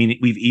forever. I mean,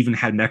 we've even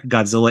had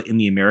Mechagodzilla in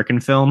the American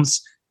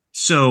films.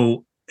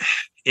 So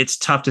it's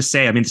tough to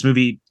say. I mean, this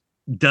movie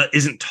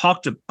isn't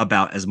talked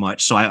about as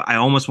much, so I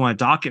almost want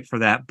to dock it for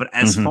that. But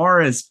as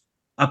far as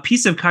a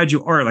piece of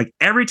kaiju art, like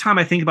every time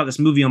I think about this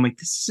movie, I'm like,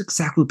 this is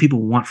exactly what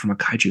people want from a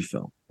kaiju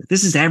film.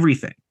 This is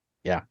everything.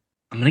 Yeah.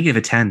 I'm going to give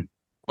it 10.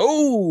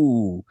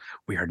 Oh,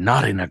 we are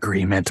not in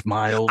agreement,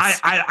 Miles.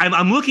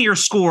 I'm looking at your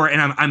score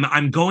and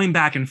I'm going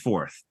back and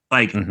forth.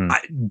 Like,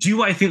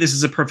 do I think this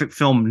is a perfect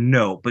film?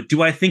 No. But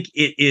do I think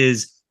it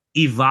is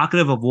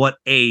evocative of what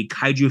a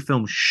kaiju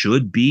film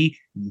should be?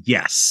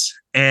 Yes.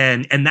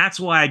 And that's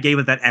why I gave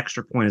it that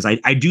extra point, is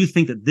I do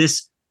think that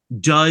this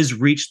does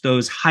reach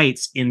those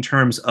heights in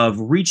terms of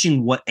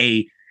reaching what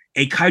a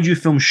kaiju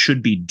film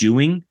should be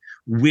doing,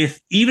 with,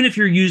 even if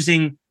you're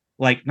using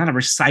like not a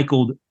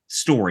recycled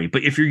story,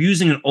 but if you're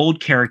using an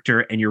old character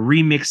and you're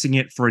remixing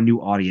it for a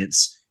new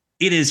audience,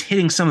 it is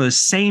hitting some of the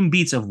same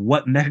beats of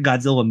what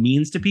Mechagodzilla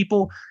means to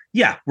people.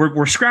 Yeah,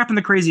 we're scrapping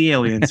the crazy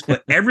aliens,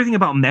 but everything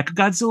about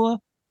Mechagodzilla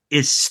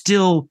is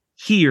still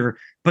here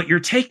but you're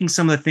taking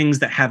some of the things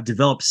that have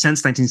developed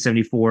since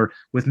 1974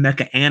 with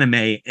mecha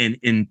anime and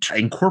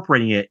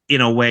incorporating it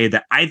in a way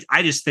that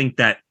I just think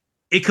that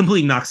it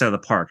completely knocks it out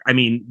of the park. I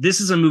mean,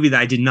 this is a movie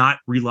that I did not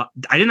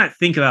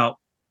think about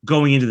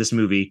going into this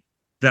movie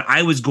that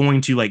I was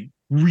going to like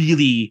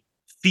really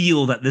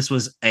feel that this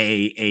was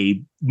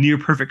a near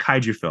perfect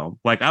kaiju film.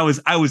 Like I was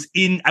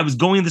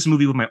going in this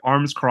movie with my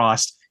arms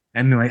crossed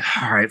and like,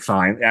 all right,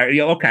 fine,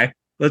 okay,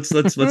 let's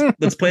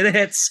play the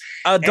hits.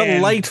 A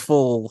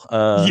delightful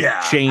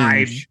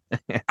change.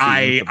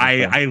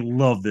 I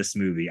love this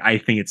movie. I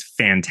think it's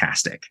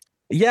fantastic.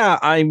 Yeah,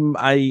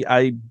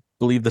 I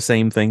believe the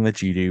same thing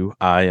that you do.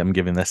 I am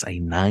giving this a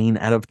 9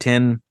 out of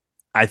 10.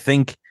 I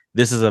think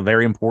this is a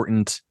very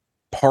important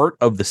part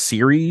of the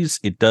series.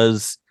 It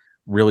does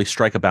really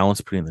strike a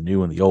balance between the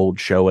new and the old.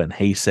 Showa and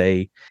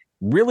Heisei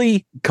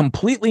really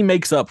completely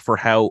makes up for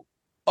how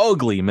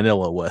ugly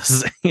Manila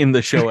was in the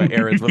Showa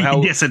eras, with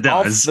how yes, it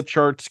does. off the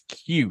charts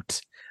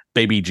cute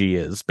Baby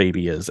is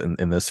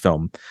in this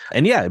film.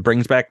 And yeah, it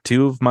brings back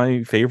two of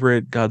my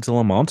favorite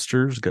Godzilla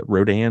monsters,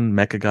 Rodan,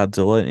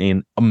 Mechagodzilla,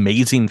 in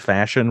amazing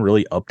fashion,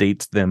 really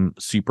updates them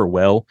super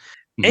well.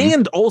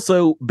 And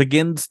also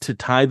begins to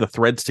tie the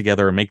threads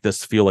together and make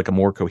this feel like a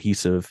more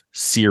cohesive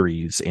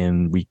series.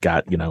 And we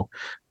got,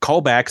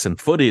 callbacks and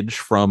footage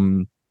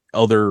from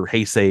other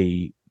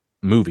Heisei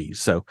movies.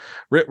 So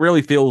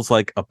really feels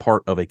like a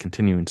part of a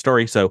continuing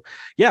story. So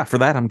yeah, for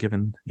that, I'm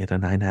giving it a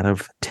 9 out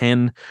of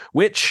 10,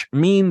 which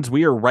means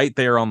we are right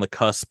there on the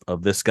cusp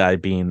of this guy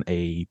being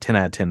a 10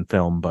 out of 10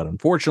 film. But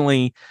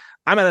unfortunately,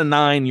 I'm at a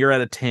 9, you're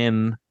at a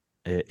 10.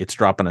 It's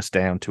dropping us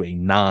down to a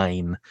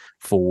 9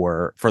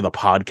 for the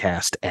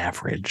podcast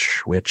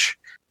average, which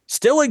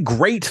still a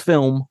great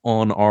film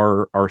on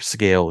our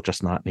scale,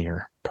 just not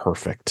near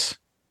perfect.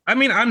 I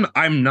mean,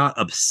 I'm not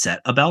upset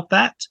about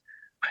that.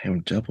 I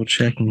am double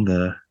checking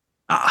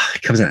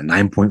it comes in at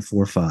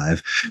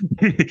 9.45.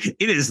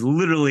 It is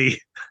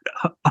literally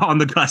on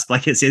the cusp,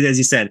 like as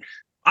you said.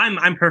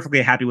 I'm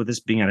perfectly happy with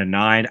this being at a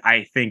 9.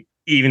 I think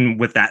even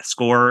with that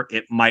score,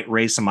 it might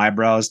raise some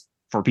eyebrows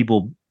for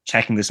people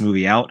checking this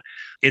movie out.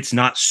 It's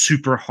not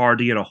super hard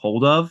to get a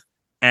hold of.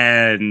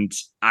 And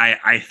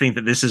I think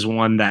that this is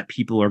one that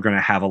people are going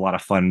to have a lot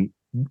of fun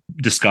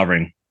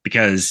discovering,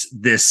 because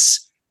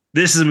this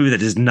is a movie that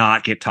does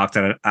not get talked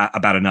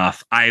about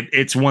enough.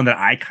 It's one that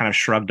I kind of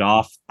shrugged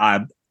off. I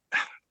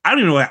don't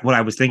even know what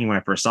I was thinking when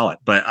I first saw it,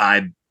 but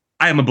I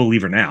am a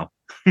believer now.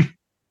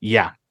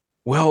 Yeah.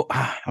 Well,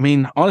 I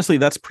mean, honestly,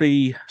 that's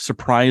pretty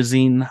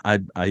surprising. I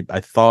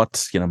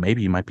thought,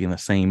 maybe you might be in the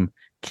same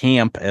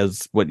camp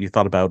as what you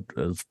thought about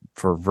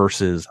for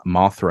versus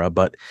Mothra,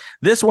 but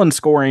this one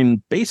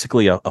scoring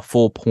basically a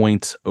full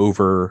point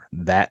over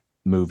that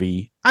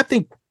movie, I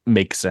think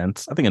makes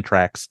sense. I think it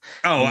tracks.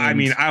 I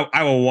mean,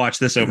 I will watch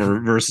this over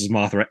versus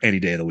Mothra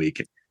any day of the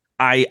week.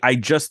 I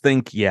just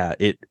think, yeah,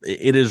 it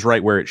is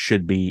right where it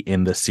should be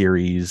in the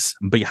series,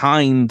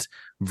 behind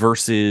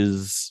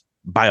versus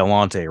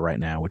Biollante right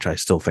now, which I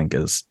still think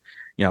is,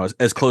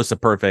 as close to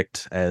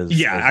perfect as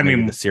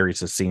the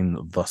series has seen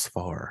thus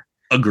far.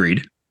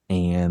 Agreed.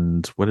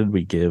 And what did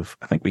we give?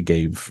 I think we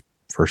gave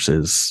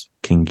versus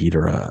King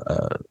Ghidorah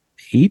a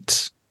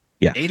 8.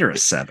 Yeah, 8 or a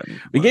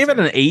 7. We gave it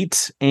an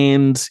 8,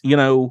 and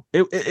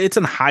it's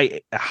a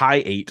high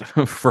 8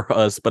 for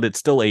us, but it's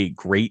still a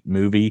great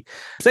movie.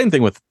 Same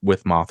thing with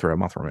Mothra.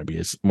 Mothra maybe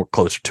is more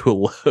closer to a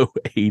low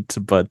 8,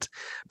 but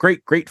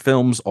great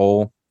films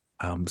all.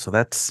 So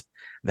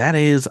that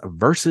is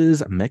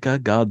versus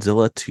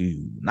Mechagodzilla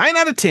 2, 9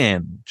 out of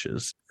 10, which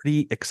is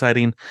pretty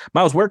exciting.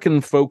 Miles, where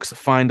can folks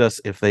find us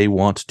if they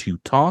want to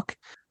talk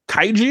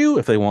kaiju,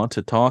 if they want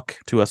to talk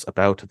to us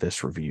about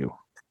this review?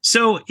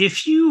 So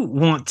if you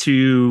want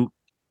to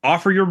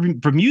offer your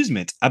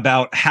bemusement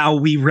about how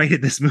we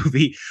rated this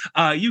movie,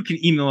 you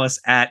can email us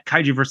at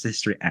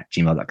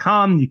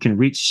kaijuversushistory@gmail.com. You can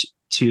reach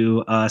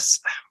to us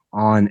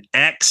on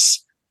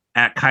X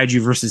at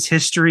Kaiju versus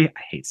History.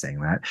 I hate saying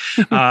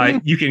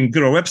that. You can go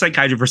to our website,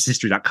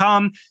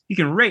 kaijuversushistory.com. You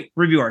can rate,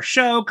 review our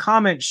show,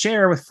 comment,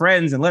 share with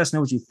friends, and let us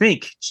know what you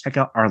think. Check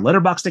out our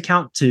Letterboxd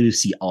account to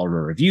see all of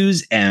our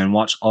reviews and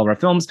watch all of our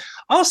films.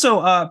 Also,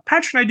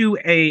 Patrick and I do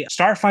a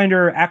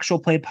Starfinder actual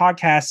play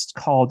podcast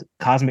called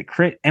Cosmic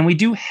Crit, and we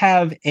do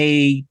have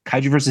a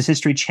Kaiju versus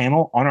History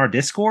channel on our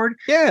Discord.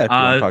 Yeah, if you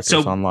want to talk to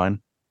us online.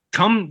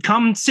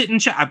 Come sit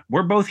and chat.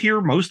 We're both here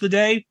most of the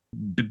day.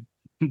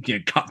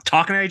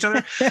 Talking at each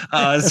other.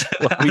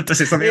 We to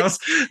say something else.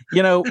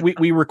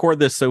 We record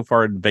this so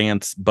far in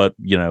advance, but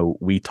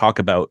we talk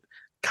about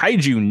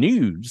kaiju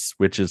news,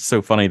 which is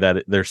so funny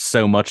that there's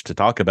so much to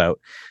talk about.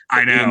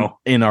 I know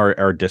in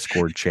our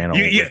Discord channel.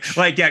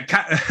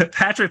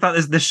 Patrick thought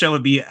this show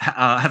would be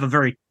have a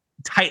very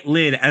tight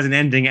lid as an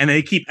ending, and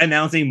they keep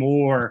announcing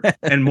more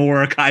and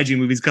more kaiju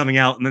movies coming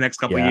out in the next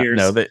couple of years.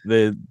 No,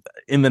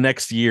 in the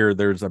next year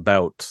there's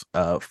about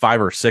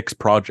 5 or 6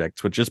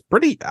 projects, which is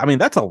pretty. I mean,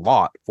 that's a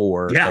lot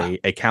for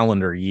a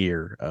calendar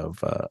year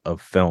of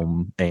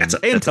film and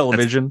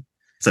television.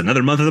 It's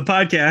another month of the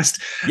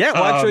podcast. Yeah,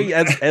 well, actually,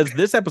 as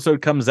this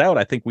episode comes out,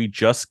 I think we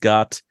just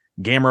got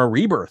Gamera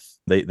Rebirth.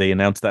 They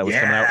announced that was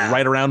coming out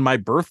right around my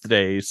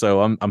birthday,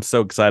 so I'm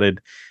so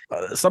excited.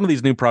 Some of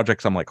these new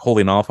projects I'm like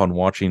holding off on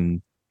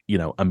watching,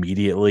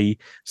 immediately,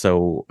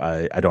 so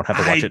I don't have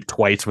to watch it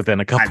twice within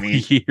a couple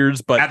of years.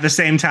 But at the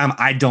same time,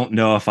 I don't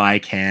know if I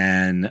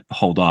can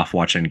hold off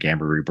watching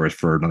Gamera Rebirth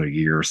for another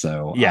year or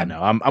so. Yeah, no,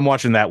 I'm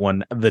watching that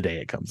one the day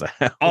it comes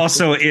out.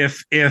 Also,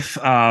 if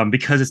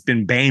because it's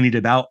been bandied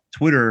about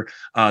Twitter,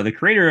 the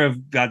creator of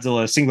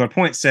Godzilla Singular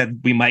Point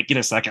said we might get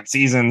a second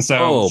season. So,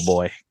 oh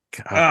boy,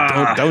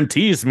 God, don't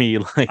tease me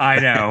like I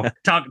know.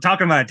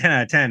 Talking about a 10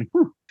 out of 10.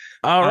 Whew.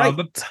 All right,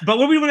 but what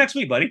will we do next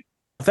week, buddy?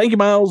 Thank you,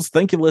 Miles.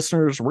 Thank you,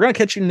 listeners. We're gonna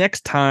catch you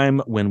next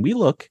time when we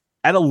look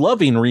at a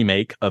loving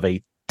remake of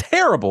a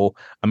terrible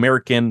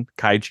American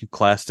kaiju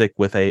classic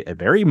with a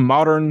very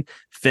modern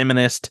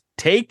feminist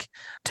take.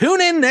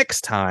 Tune in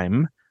next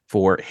time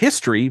for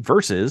History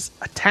versus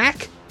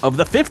Attack of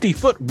the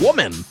 50-Foot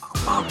Woman.